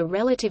measures the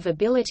relative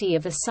ability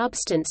of a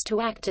substance to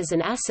act as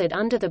an acid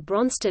under the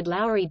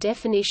Bronsted-Lowry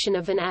definition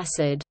of an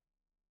acid.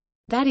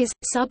 That is,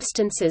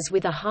 substances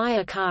with a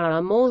higher Ca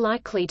are more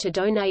likely to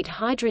donate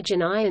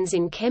hydrogen ions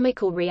in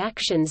chemical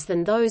reactions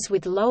than those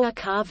with lower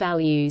Ca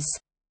values.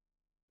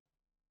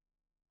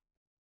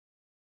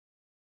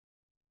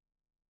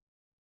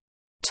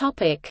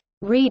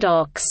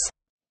 Redox.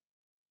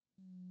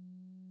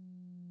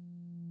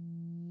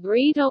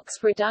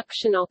 Redox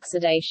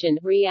reduction-oxidation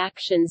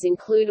reactions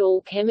include all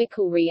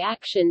chemical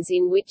reactions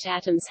in which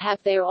atoms have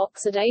their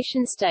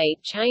oxidation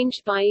state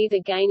changed by either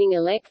gaining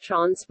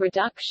electrons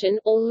reduction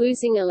or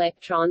losing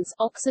electrons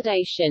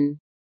oxidation.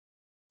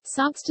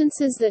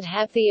 Substances that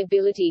have the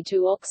ability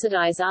to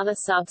oxidize other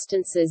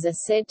substances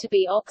are said to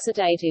be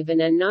oxidative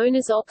and are known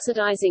as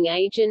oxidizing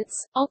agents,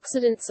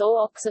 oxidants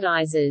or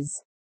oxidizers.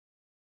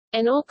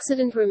 An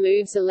oxidant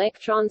removes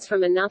electrons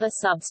from another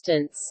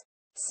substance.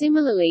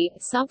 Similarly,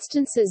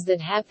 substances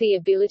that have the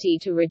ability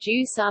to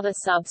reduce other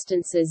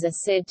substances are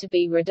said to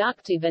be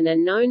reductive and are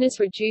known as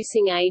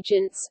reducing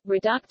agents,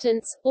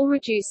 reductants, or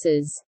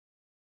reducers.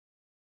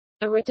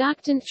 A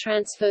reductant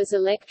transfers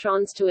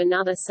electrons to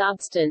another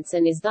substance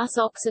and is thus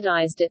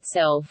oxidized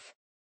itself.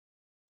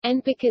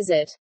 And because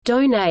it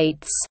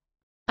donates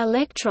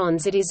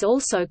electrons, it is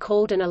also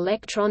called an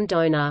electron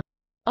donor.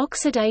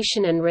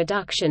 Oxidation and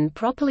reduction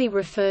properly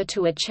refer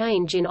to a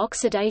change in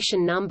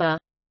oxidation number.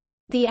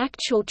 The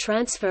actual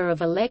transfer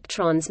of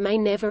electrons may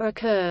never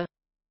occur.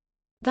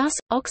 Thus,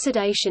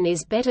 oxidation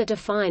is better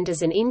defined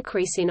as an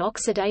increase in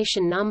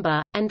oxidation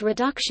number, and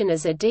reduction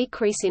as a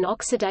decrease in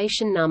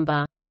oxidation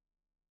number.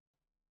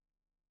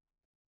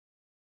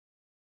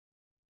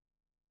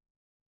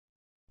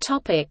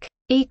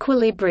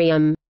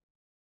 Equilibrium.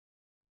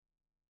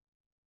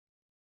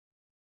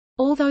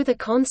 Although the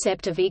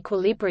concept of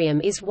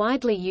equilibrium is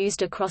widely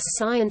used across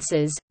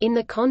sciences, in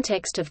the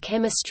context of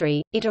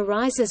chemistry, it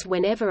arises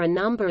whenever a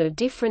number of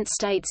different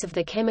states of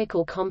the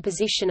chemical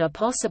composition are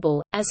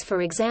possible, as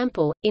for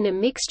example, in a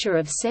mixture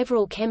of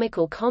several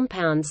chemical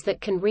compounds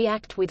that can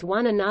react with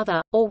one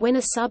another, or when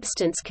a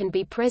substance can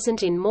be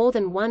present in more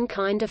than one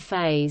kind of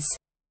phase.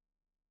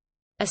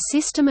 A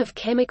system of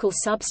chemical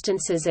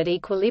substances at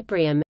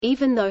equilibrium,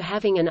 even though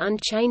having an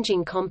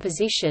unchanging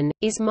composition,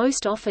 is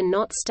most often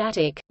not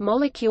static.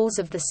 Molecules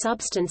of the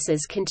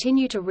substances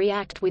continue to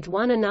react with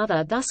one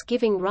another, thus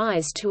giving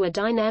rise to a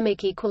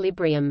dynamic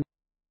equilibrium.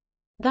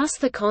 Thus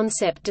the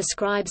concept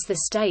describes the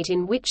state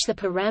in which the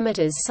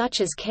parameters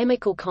such as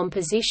chemical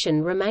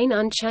composition remain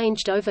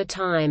unchanged over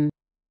time.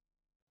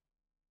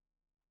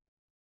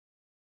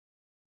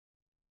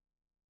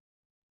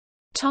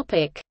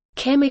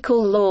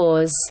 Chemical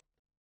laws.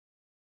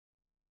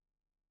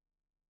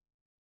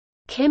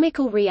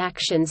 Chemical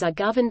reactions are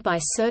governed by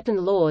certain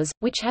laws,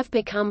 which have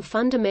become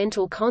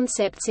fundamental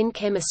concepts in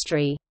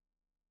chemistry.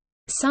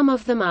 Some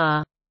of them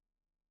are: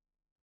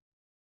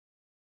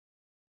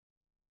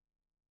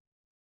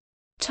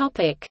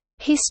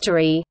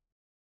 History.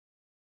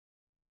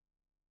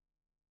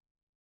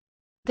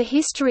 The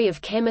history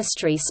of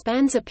chemistry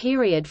spans a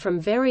period from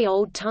very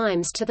old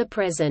times to the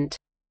present.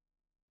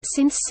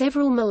 Since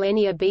several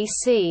millennia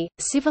BC,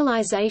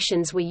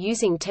 civilizations were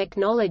using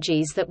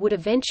technologies that would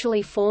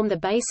eventually form the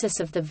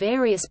basis of the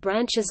various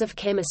branches of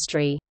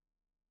chemistry.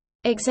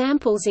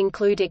 Examples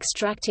include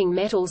extracting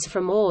metals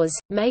from ores,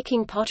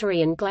 making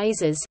pottery and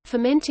glazes,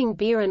 fermenting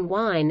beer and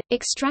wine,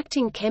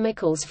 extracting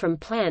chemicals from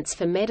plants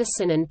for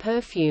medicine and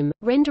perfume,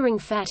 rendering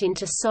fat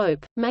into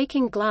soap,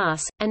 making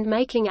glass, and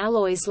making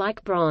alloys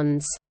like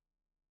bronze.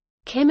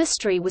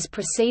 Chemistry was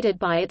preceded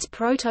by its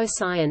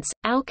proto-science,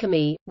 alchemy.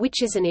 alchemy,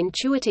 which is an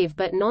intuitive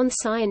but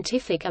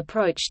non-scientific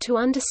approach to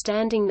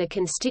understanding the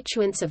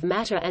constituents of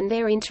matter and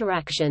their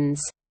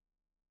interactions.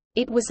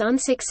 It was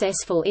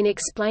unsuccessful in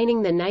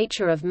explaining the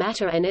nature of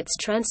matter and its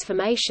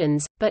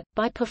transformations, but,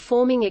 by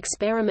performing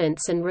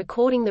experiments and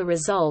recording the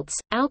results,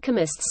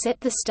 alchemists set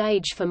the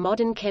stage for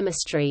modern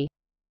chemistry.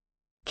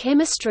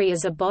 Chemistry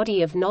as a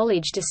body of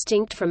knowledge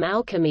distinct from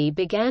alchemy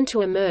began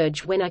to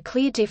emerge when a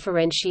clear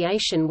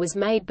differentiation was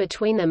made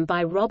between them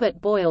by Robert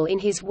Boyle in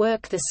his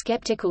work The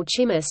Skeptical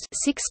Chymist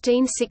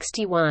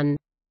 1661.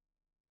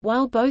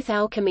 While both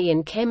alchemy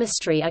and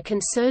chemistry are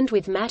concerned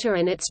with matter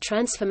and its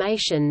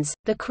transformations,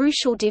 the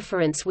crucial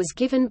difference was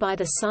given by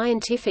the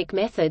scientific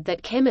method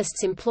that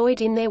chemists employed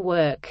in their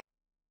work.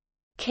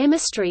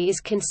 Chemistry is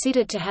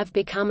considered to have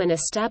become an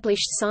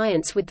established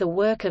science with the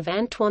work of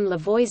Antoine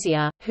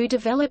Lavoisier, who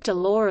developed a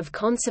law of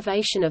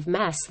conservation of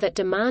mass that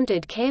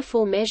demanded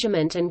careful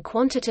measurement and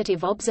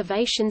quantitative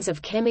observations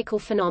of chemical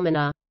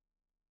phenomena.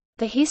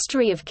 The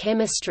history of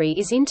chemistry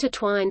is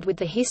intertwined with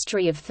the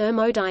history of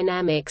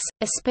thermodynamics,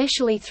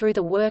 especially through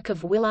the work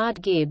of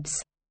Willard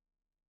Gibbs.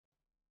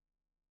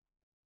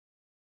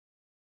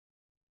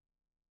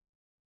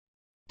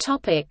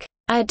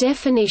 A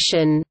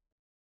definition.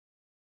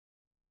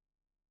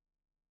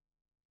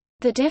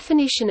 The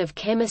definition of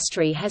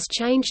chemistry has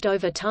changed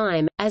over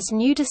time, as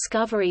new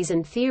discoveries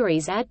and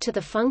theories add to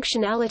the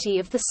functionality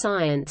of the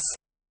science.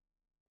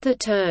 The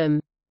term,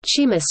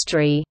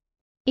 chemistry,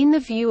 in the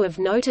view of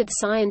noted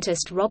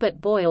scientist Robert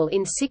Boyle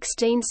in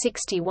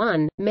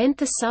 1661, meant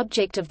the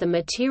subject of the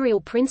material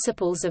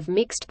principles of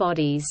mixed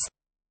bodies.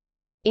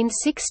 In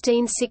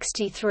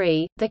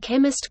 1663, the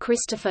chemist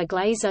Christopher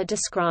Glaser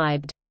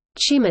described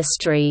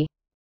chemistry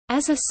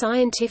as a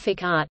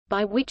scientific art,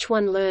 by which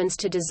one learns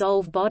to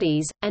dissolve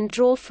bodies, and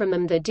draw from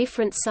them the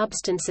different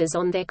substances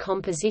on their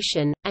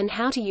composition, and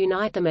how to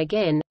unite them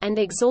again, and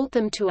exalt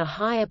them to a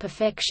higher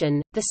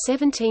perfection. The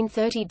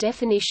 1730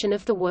 definition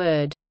of the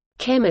word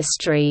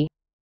chemistry,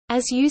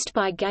 as used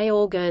by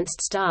Georg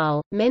Ernst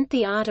Stahl, meant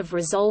the art of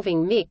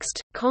resolving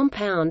mixed,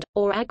 compound,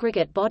 or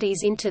aggregate bodies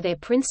into their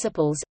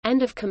principles,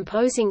 and of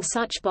composing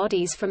such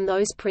bodies from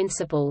those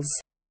principles.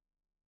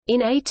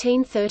 In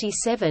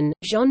 1837,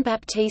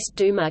 Jean-Baptiste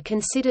Dumas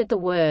considered the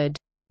word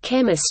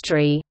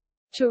chemistry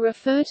to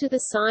refer to the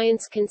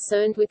science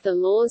concerned with the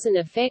laws and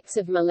effects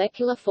of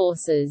molecular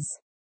forces.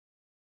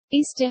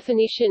 This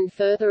definition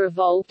further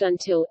evolved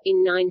until,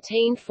 in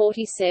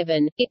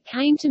 1947, it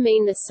came to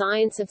mean the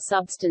science of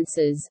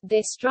substances,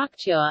 their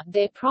structure,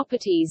 their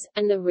properties,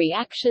 and the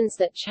reactions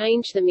that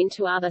change them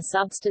into other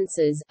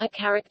substances, a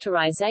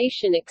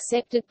characterization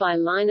accepted by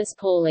Linus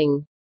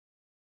Pauling.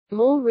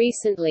 More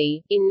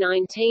recently, in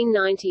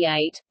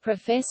 1998,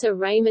 Professor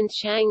Raymond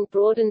Chang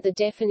broadened the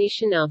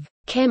definition of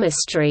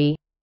chemistry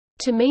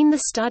to mean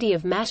the study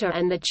of matter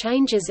and the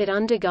changes it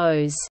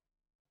undergoes.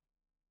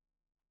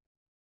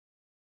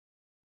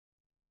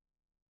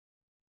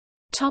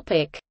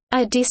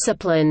 A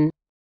discipline.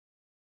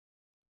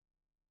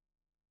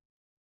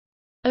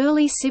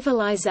 Early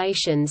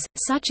civilizations,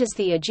 such as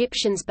the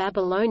Egyptians,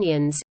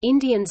 Babylonians,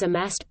 Indians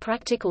amassed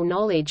practical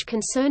knowledge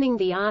concerning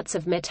the arts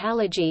of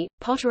metallurgy,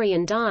 pottery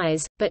and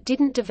dyes, but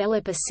didn't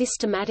develop a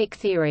systematic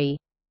theory.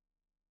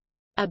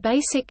 A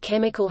basic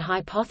chemical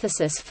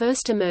hypothesis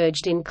first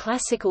emerged in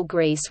classical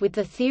Greece with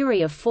the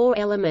theory of four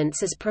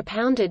elements as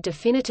propounded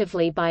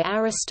definitively by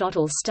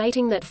Aristotle,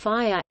 stating that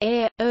fire,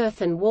 air,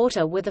 earth and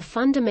water were the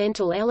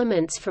fundamental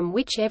elements from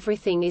which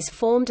everything is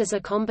formed as a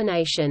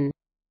combination.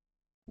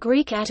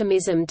 Greek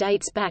atomism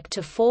dates back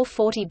to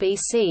 440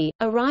 BC,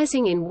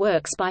 arising in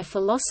works by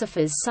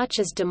philosophers such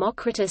as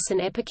Democritus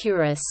and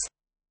Epicurus.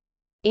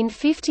 In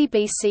 50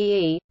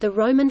 BCE, the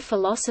Roman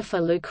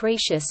philosopher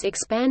Lucretius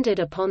expanded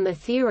upon the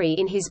theory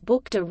in his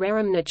book De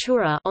Rerum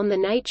Natura, on the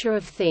nature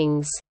of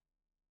things.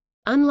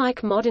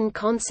 Unlike modern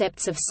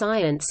concepts of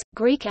science,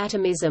 Greek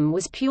atomism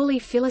was purely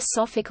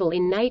philosophical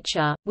in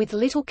nature, with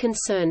little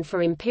concern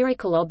for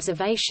empirical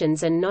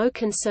observations and no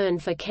concern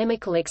for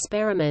chemical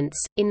experiments.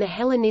 In the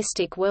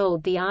Hellenistic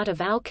world, the art of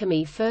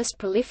alchemy first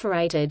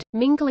proliferated,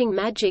 mingling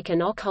magic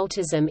and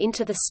occultism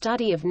into the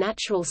study of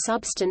natural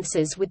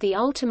substances with the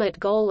ultimate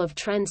goal of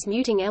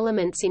transmuting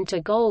elements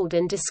into gold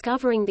and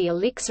discovering the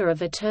elixir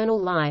of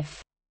eternal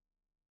life.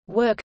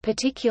 Work,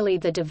 particularly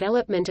the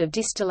development of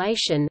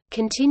distillation,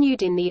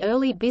 continued in the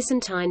early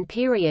Byzantine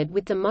period,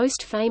 with the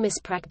most famous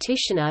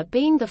practitioner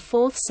being the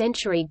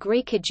 4th-century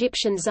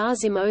Greek-Egyptian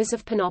Zarzimos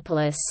of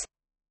Panopolis.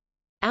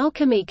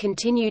 Alchemy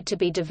continued to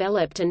be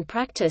developed and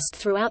practiced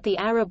throughout the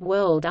Arab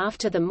world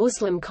after the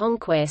Muslim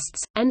conquests,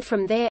 and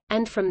from there,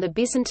 and from the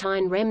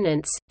Byzantine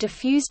remnants,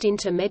 diffused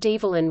into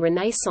medieval and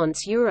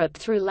Renaissance Europe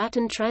through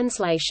Latin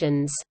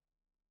translations.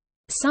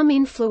 Some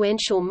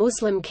influential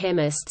Muslim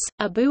chemists,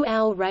 Abu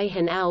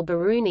al-Rayhan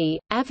al-Biruni,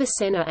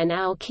 Avicenna and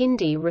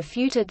al-Kindi,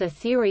 refuted the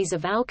theories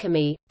of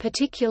alchemy,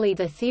 particularly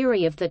the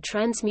theory of the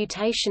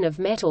transmutation of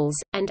metals,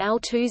 and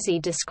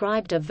al-Tusi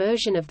described a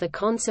version of the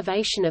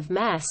conservation of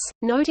mass,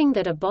 noting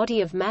that a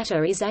body of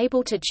matter is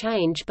able to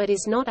change but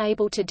is not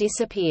able to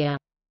disappear.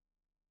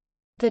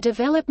 The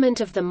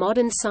development of the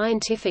modern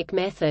scientific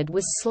method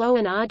was slow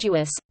and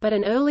arduous, but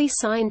an early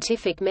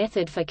scientific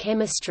method for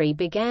chemistry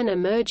began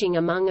emerging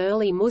among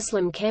early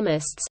Muslim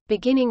chemists,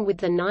 beginning with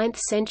the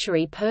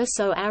 9th-century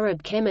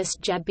Perso-Arab chemist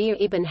Jabir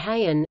ibn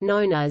Hayyan,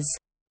 known as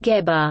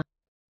Geber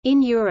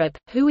in Europe,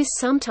 who is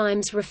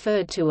sometimes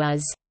referred to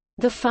as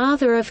the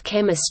father of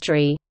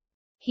chemistry.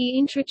 He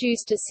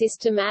introduced a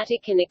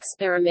systematic and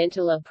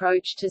experimental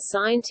approach to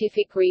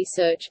scientific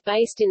research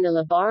based in the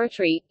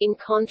laboratory, in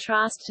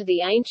contrast to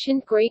the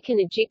ancient Greek and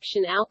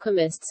Egyptian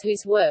alchemists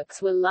whose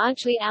works were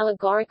largely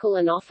allegorical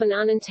and often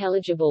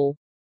unintelligible.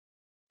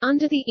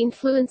 Under the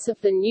influence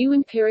of the new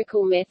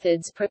empirical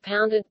methods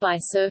propounded by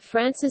Sir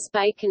Francis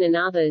Bacon and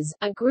others,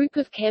 a group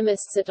of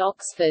chemists at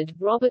Oxford,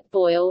 Robert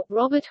Boyle,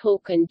 Robert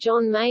Hooke and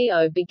John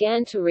Mayo,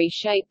 began to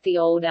reshape the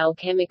old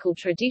alchemical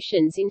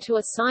traditions into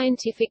a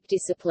scientific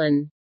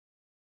discipline.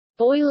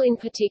 Boyle in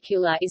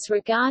particular is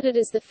regarded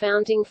as the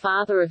founding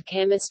father of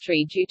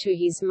chemistry due to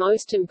his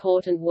most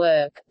important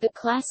work, the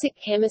classic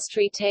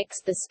chemistry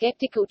text The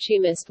Skeptical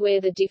Chymist,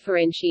 where the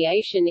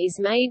differentiation is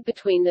made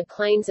between the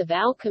claims of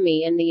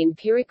alchemy and the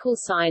empirical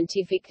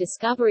scientific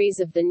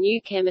discoveries of the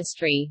new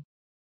chemistry.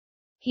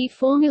 He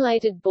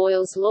formulated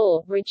Boyle's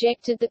law,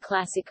 rejected the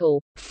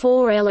classical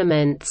four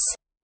elements,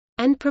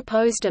 and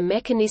proposed a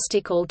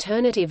mechanistic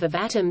alternative of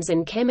atoms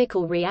and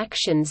chemical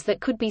reactions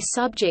that could be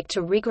subject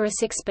to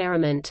rigorous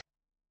experiment.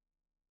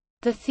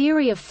 The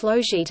theory of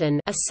Flowschichten,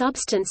 a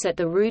substance at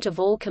the root of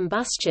all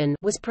combustion,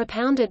 was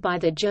propounded by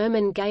the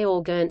German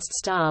Georg Ernst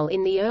Stahl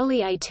in the early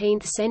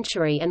 18th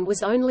century and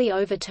was only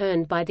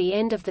overturned by the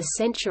end of the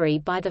century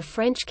by the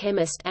French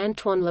chemist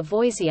Antoine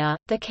Lavoisier,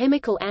 the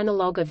chemical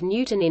analogue of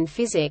Newton in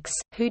physics,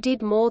 who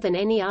did more than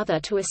any other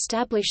to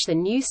establish the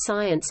new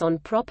science on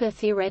proper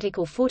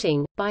theoretical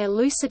footing, by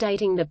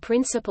elucidating the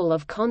principle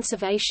of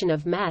conservation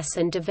of mass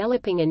and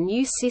developing a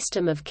new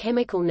system of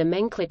chemical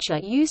nomenclature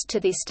used to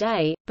this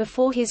day.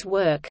 Before his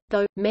work,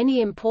 though,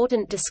 many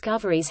important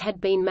discoveries had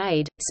been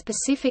made,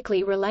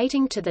 specifically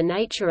relating to the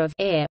nature of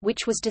air,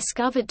 which was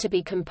discovered to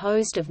be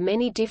composed of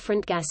many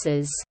different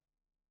gases.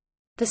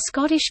 The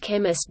Scottish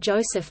chemist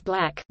Joseph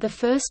Black, the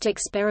first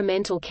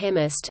experimental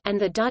chemist,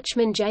 and the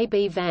Dutchman J.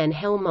 B. van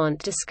Helmont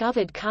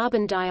discovered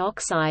carbon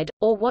dioxide,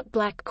 or what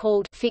Black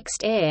called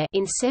fixed air,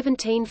 in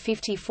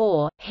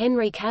 1754.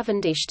 Henry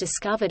Cavendish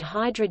discovered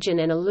hydrogen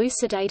and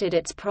elucidated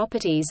its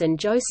properties, and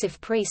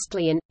Joseph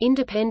Priestley and,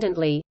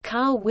 independently,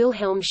 Carl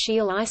Wilhelm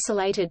Scheele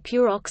isolated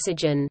pure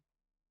oxygen.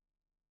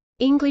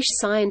 English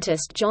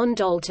scientist John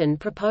Dalton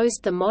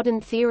proposed the modern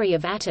theory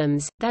of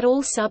atoms, that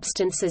all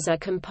substances are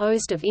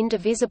composed of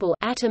indivisible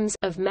atoms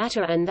of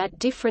matter and that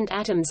different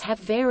atoms have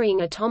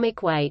varying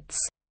atomic weights.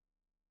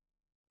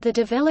 The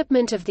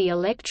development of the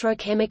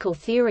electrochemical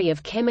theory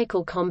of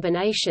chemical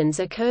combinations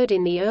occurred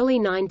in the early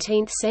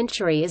 19th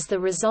century as the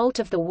result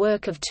of the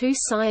work of two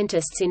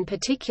scientists in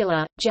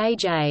particular,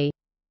 J.J.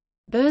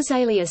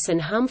 Berzelius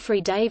and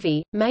Humphrey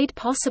Davy, made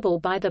possible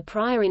by the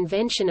prior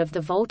invention of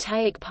the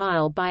voltaic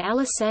pile by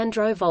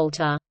Alessandro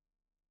Volta.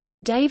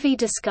 Davy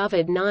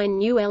discovered 9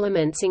 new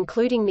elements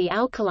including the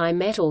alkali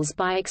metals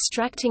by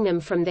extracting them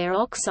from their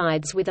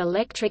oxides with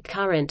electric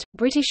current.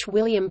 British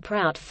William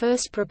Prout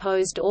first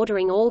proposed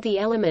ordering all the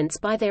elements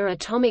by their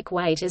atomic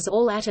weight, as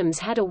all atoms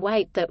had a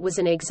weight that was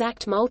an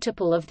exact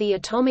multiple of the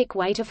atomic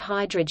weight of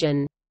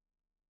hydrogen.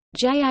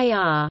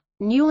 J.A.R.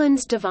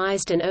 Newlands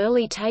devised an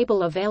early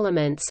table of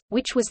elements,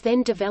 which was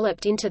then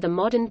developed into the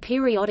modern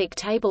periodic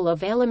table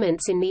of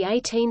elements in the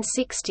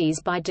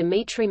 1860s by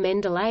Dmitry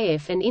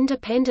Mendeleev and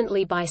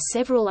independently by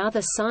several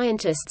other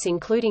scientists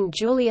including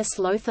Julius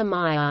Lothar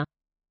Meyer.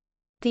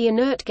 The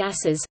inert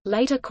gases,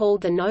 later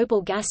called the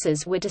noble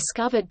gases, were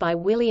discovered by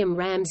William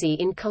Ramsay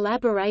in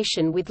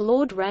collaboration with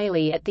Lord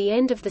Rayleigh at the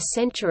end of the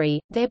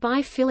century,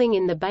 thereby filling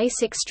in the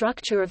basic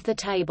structure of the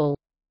table.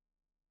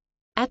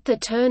 At the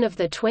turn of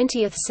the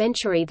 20th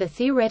century, the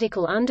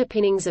theoretical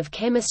underpinnings of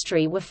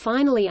chemistry were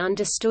finally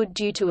understood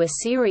due to a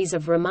series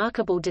of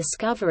remarkable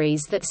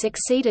discoveries that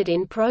succeeded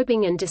in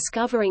probing and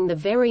discovering the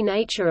very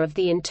nature of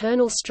the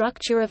internal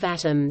structure of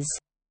atoms.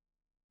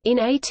 In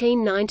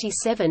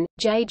 1897,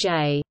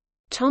 J.J.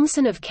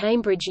 Thomson of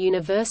Cambridge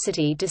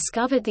University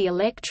discovered the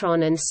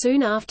electron, and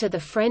soon after the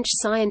French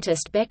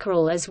scientist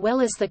Becquerel as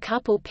well as the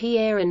couple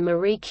Pierre and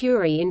Marie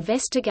Curie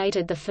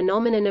investigated the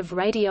phenomenon of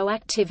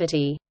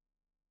radioactivity.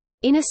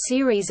 In a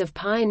series of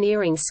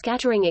pioneering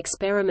scattering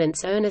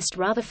experiments, Ernest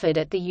Rutherford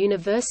at the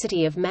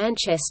University of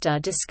Manchester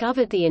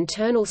discovered the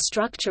internal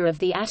structure of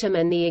the atom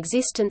and the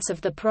existence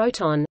of the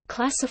proton,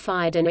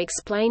 classified and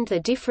explained the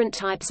different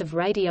types of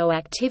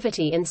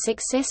radioactivity, and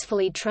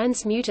successfully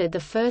transmuted the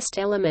first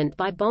element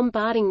by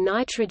bombarding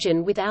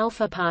nitrogen with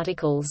alpha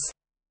particles.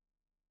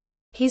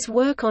 His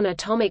work on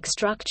atomic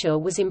structure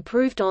was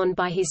improved on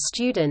by his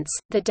students,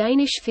 the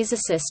Danish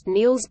physicist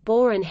Niels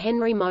Bohr and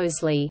Henry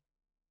Moseley.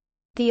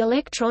 The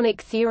electronic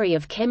theory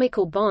of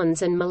chemical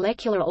bonds and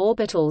molecular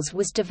orbitals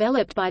was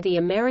developed by the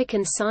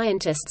American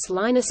scientists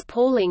Linus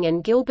Pauling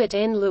and Gilbert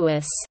N.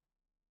 Lewis.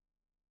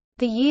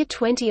 The year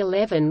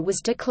 2011 was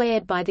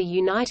declared by the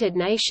United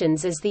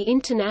Nations as the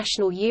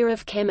International Year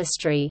of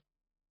Chemistry.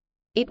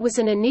 It was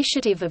an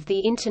initiative of the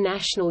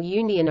International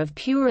Union of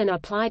Pure and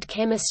Applied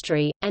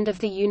Chemistry, and of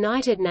the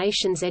United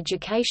Nations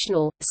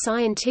Educational,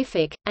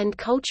 Scientific, and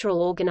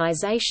Cultural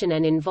Organization,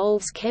 and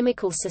involves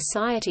chemical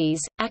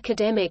societies,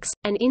 academics,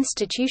 and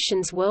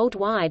institutions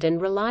worldwide,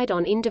 and relied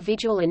on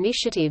individual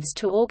initiatives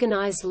to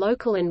organize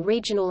local and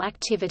regional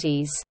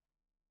activities.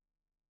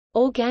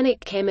 Organic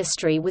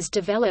chemistry was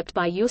developed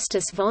by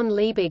Justus von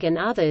Liebig and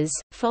others,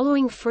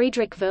 following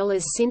Friedrich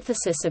Wöhler's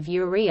synthesis of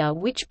urea,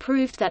 which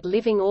proved that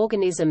living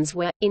organisms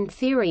were, in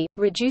theory,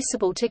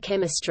 reducible to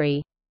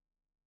chemistry.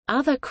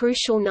 Other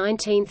crucial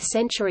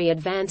 19th-century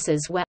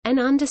advances were, an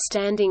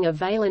understanding of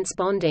valence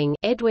bonding,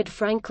 Edward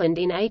Frankland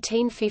in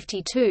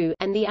 1852,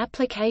 and the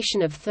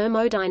application of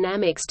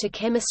thermodynamics to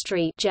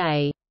chemistry,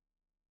 J.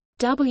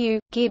 W.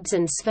 Gibbs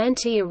and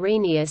Svante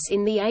Arrhenius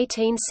in the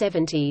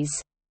 1870s.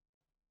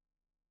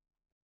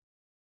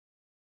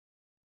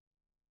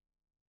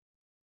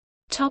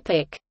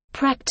 Topic: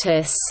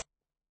 Practice.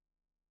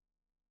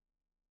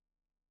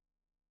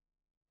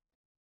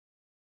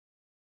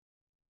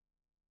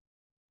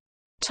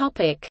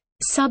 Topic: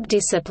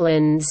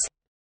 Subdisciplines.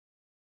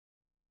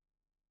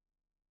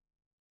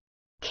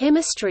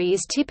 Chemistry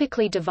is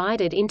typically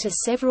divided into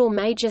several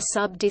major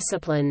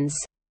subdisciplines.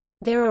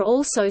 There are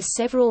also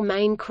several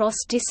main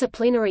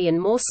cross-disciplinary and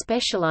more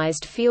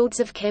specialized fields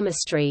of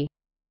chemistry.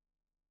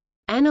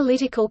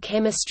 Analytical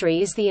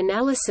chemistry is the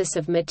analysis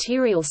of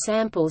material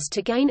samples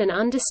to gain an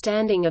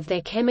understanding of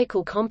their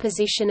chemical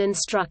composition and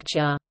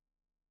structure.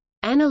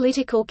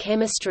 Analytical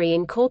chemistry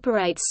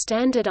incorporates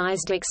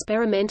standardized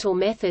experimental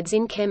methods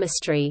in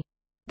chemistry.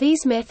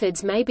 These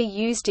methods may be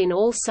used in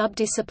all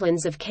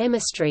subdisciplines of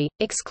chemistry,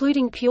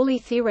 excluding purely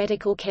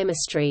theoretical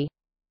chemistry.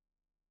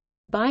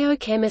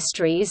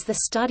 Biochemistry is the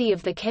study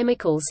of the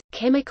chemicals,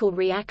 chemical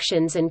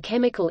reactions and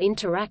chemical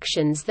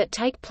interactions that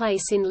take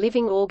place in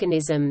living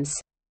organisms.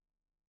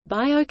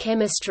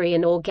 Biochemistry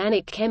and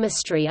organic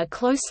chemistry are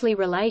closely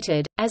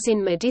related, as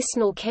in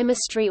medicinal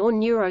chemistry or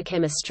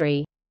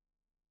neurochemistry.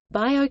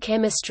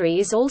 Biochemistry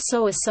is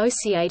also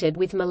associated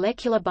with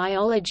molecular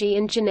biology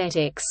and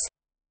genetics.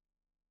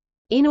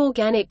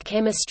 Inorganic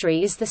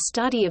chemistry is the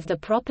study of the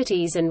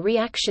properties and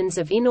reactions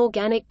of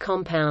inorganic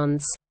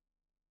compounds.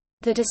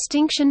 The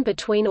distinction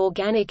between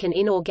organic and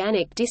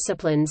inorganic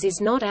disciplines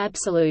is not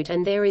absolute,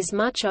 and there is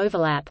much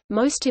overlap,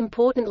 most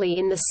importantly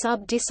in the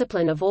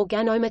sub-discipline of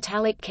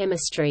organometallic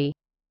chemistry.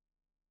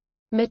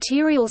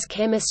 Materials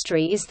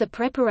chemistry is the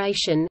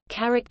preparation,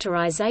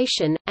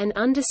 characterization, and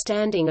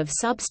understanding of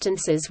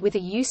substances with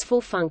a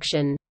useful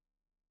function.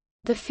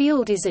 The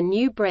field is a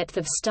new breadth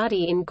of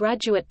study in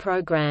graduate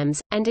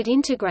programs, and it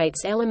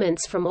integrates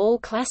elements from all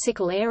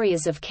classical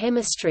areas of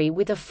chemistry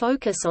with a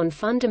focus on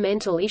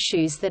fundamental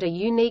issues that are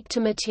unique to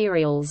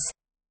materials.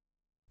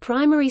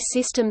 Primary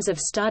systems of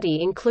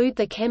study include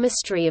the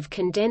chemistry of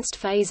condensed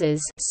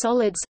phases,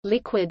 solids,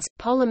 liquids,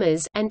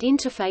 polymers, and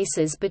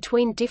interfaces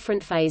between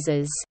different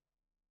phases.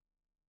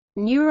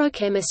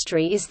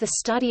 Neurochemistry is the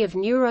study of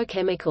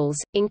neurochemicals,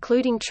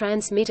 including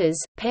transmitters,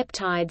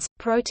 peptides,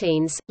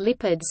 proteins,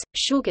 lipids,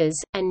 sugars,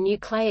 and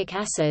nucleic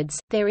acids,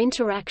 their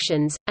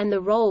interactions, and the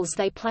roles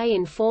they play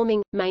in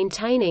forming,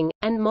 maintaining,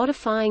 and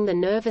modifying the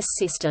nervous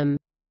system.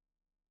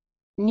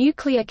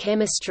 Nuclear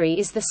chemistry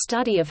is the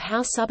study of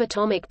how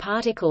subatomic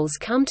particles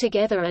come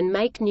together and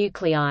make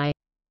nuclei.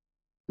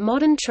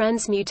 Modern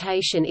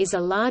transmutation is a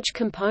large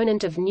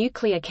component of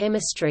nuclear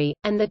chemistry,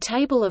 and the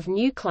table of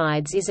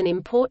nuclides is an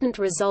important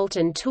result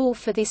and tool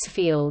for this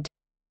field.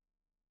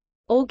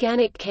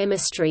 Organic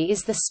chemistry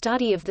is the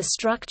study of the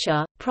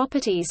structure,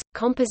 properties,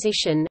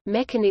 composition,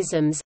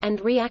 mechanisms, and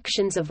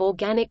reactions of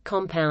organic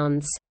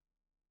compounds.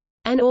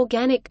 An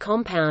organic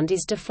compound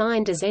is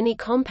defined as any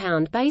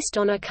compound based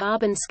on a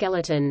carbon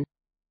skeleton.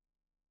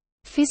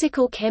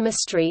 Physical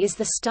chemistry is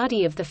the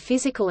study of the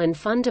physical and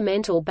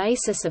fundamental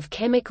basis of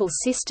chemical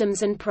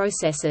systems and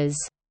processes.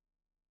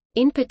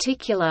 In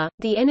particular,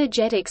 the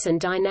energetics and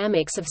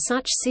dynamics of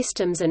such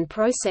systems and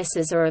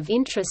processes are of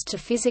interest to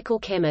physical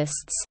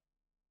chemists.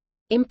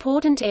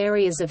 Important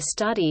areas of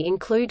study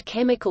include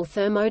chemical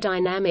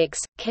thermodynamics,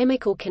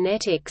 chemical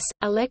kinetics,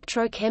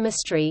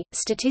 electrochemistry,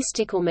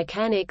 statistical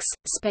mechanics,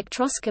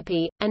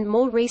 spectroscopy, and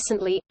more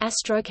recently,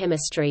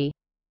 astrochemistry.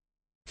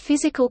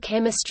 Physical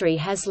chemistry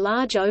has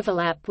large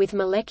overlap with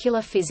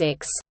molecular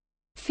physics.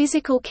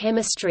 Physical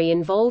chemistry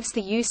involves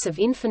the use of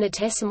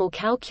infinitesimal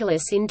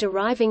calculus in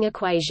deriving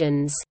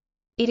equations.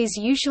 It is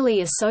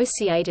usually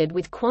associated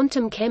with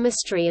quantum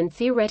chemistry and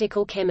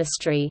theoretical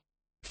chemistry.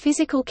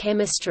 Physical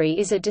chemistry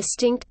is a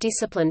distinct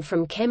discipline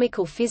from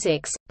chemical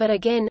physics, but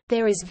again,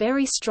 there is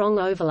very strong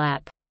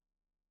overlap.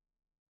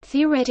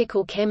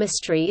 Theoretical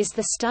chemistry is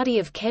the study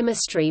of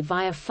chemistry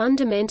via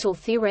fundamental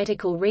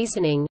theoretical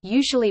reasoning,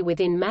 usually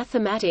within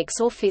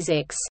mathematics or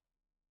physics.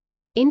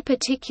 In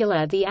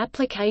particular, the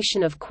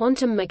application of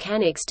quantum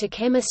mechanics to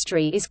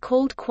chemistry is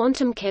called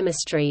quantum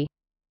chemistry.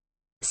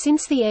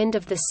 Since the end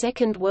of the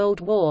Second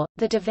World War,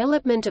 the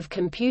development of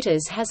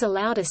computers has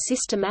allowed a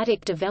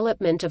systematic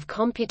development of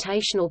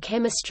computational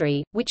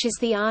chemistry, which is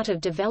the art of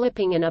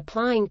developing and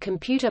applying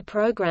computer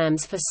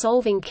programs for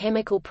solving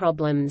chemical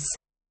problems.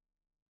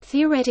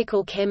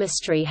 Theoretical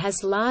chemistry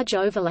has large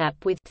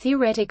overlap with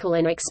theoretical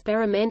and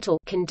experimental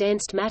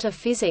condensed matter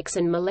physics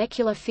and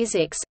molecular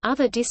physics.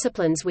 Other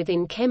disciplines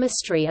within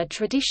chemistry are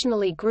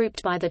traditionally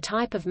grouped by the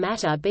type of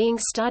matter being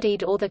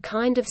studied or the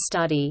kind of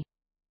study.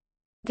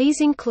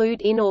 These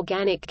include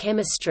inorganic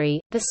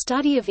chemistry, the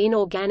study of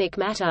inorganic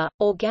matter;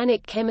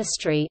 organic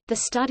chemistry, the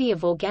study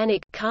of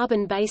organic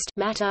carbon-based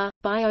matter;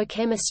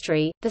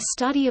 biochemistry, the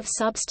study of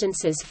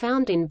substances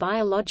found in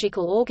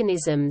biological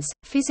organisms;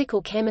 physical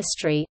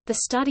chemistry, the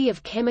study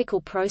of chemical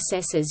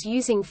processes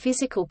using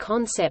physical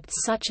concepts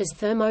such as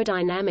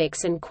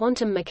thermodynamics and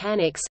quantum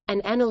mechanics;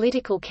 and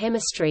analytical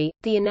chemistry,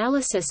 the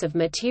analysis of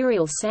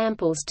material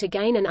samples to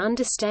gain an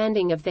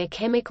understanding of their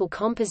chemical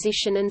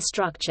composition and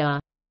structure.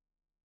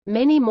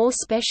 Many more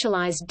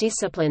specialized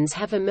disciplines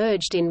have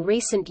emerged in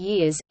recent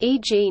years,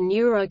 e.g.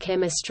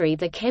 neurochemistry,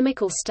 the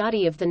chemical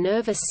study of the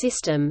nervous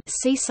system.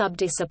 See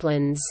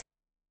subdisciplines.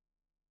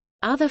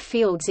 Other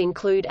fields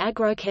include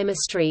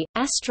agrochemistry,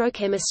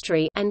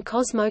 astrochemistry, and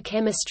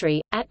cosmochemistry,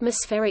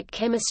 atmospheric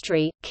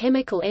chemistry,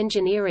 chemical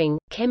engineering,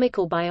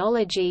 chemical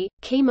biology,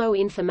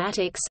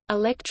 chemoinformatics,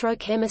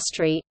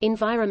 electrochemistry,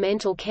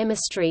 environmental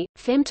chemistry,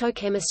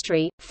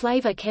 femtochemistry,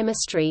 flavor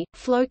chemistry,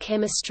 flow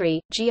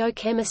chemistry,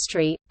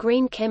 geochemistry,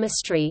 green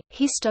chemistry,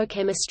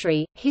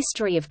 histochemistry,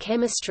 history of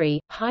chemistry,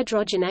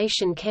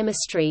 hydrogenation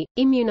chemistry,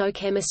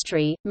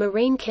 immunochemistry,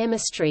 marine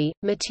chemistry,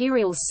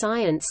 materials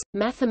science,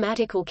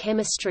 mathematical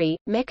chemistry,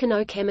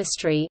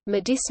 mechanochemistry,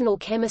 medicinal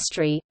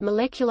chemistry,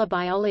 molecular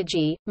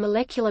biology,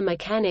 molecular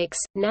mechanics,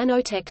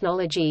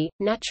 nanotechnology,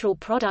 natural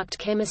product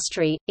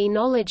chemistry,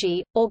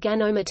 enology,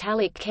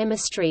 organometallic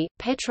chemistry,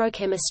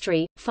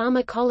 petrochemistry,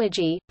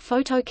 pharmacology,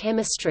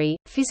 photochemistry,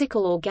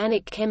 physical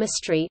organic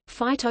chemistry,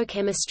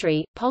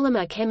 phytochemistry,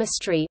 polymer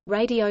chemistry,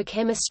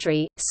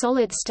 radiochemistry,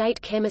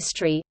 solid-state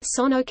chemistry,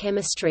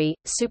 sonochemistry,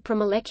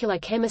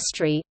 supramolecular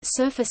chemistry,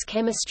 surface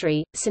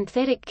chemistry,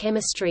 synthetic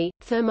chemistry,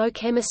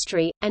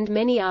 thermochemistry, and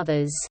many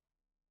others.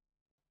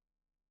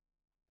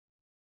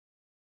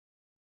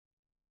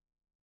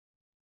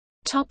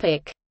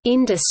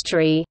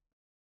 Industry.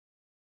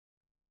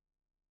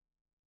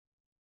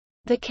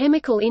 The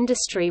chemical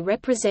industry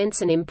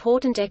represents an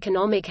important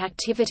economic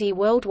activity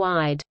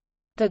worldwide.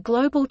 The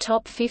global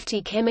top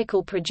 50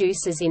 chemical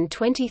producers in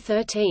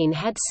 2013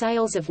 had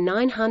sales of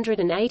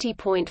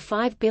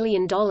 $980.5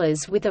 billion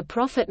with a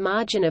profit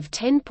margin of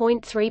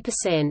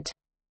 10.3%.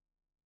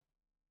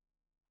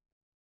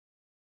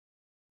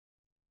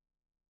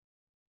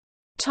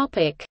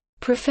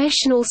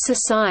 Professional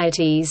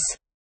societies.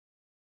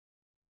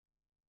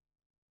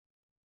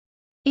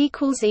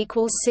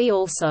 See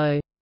also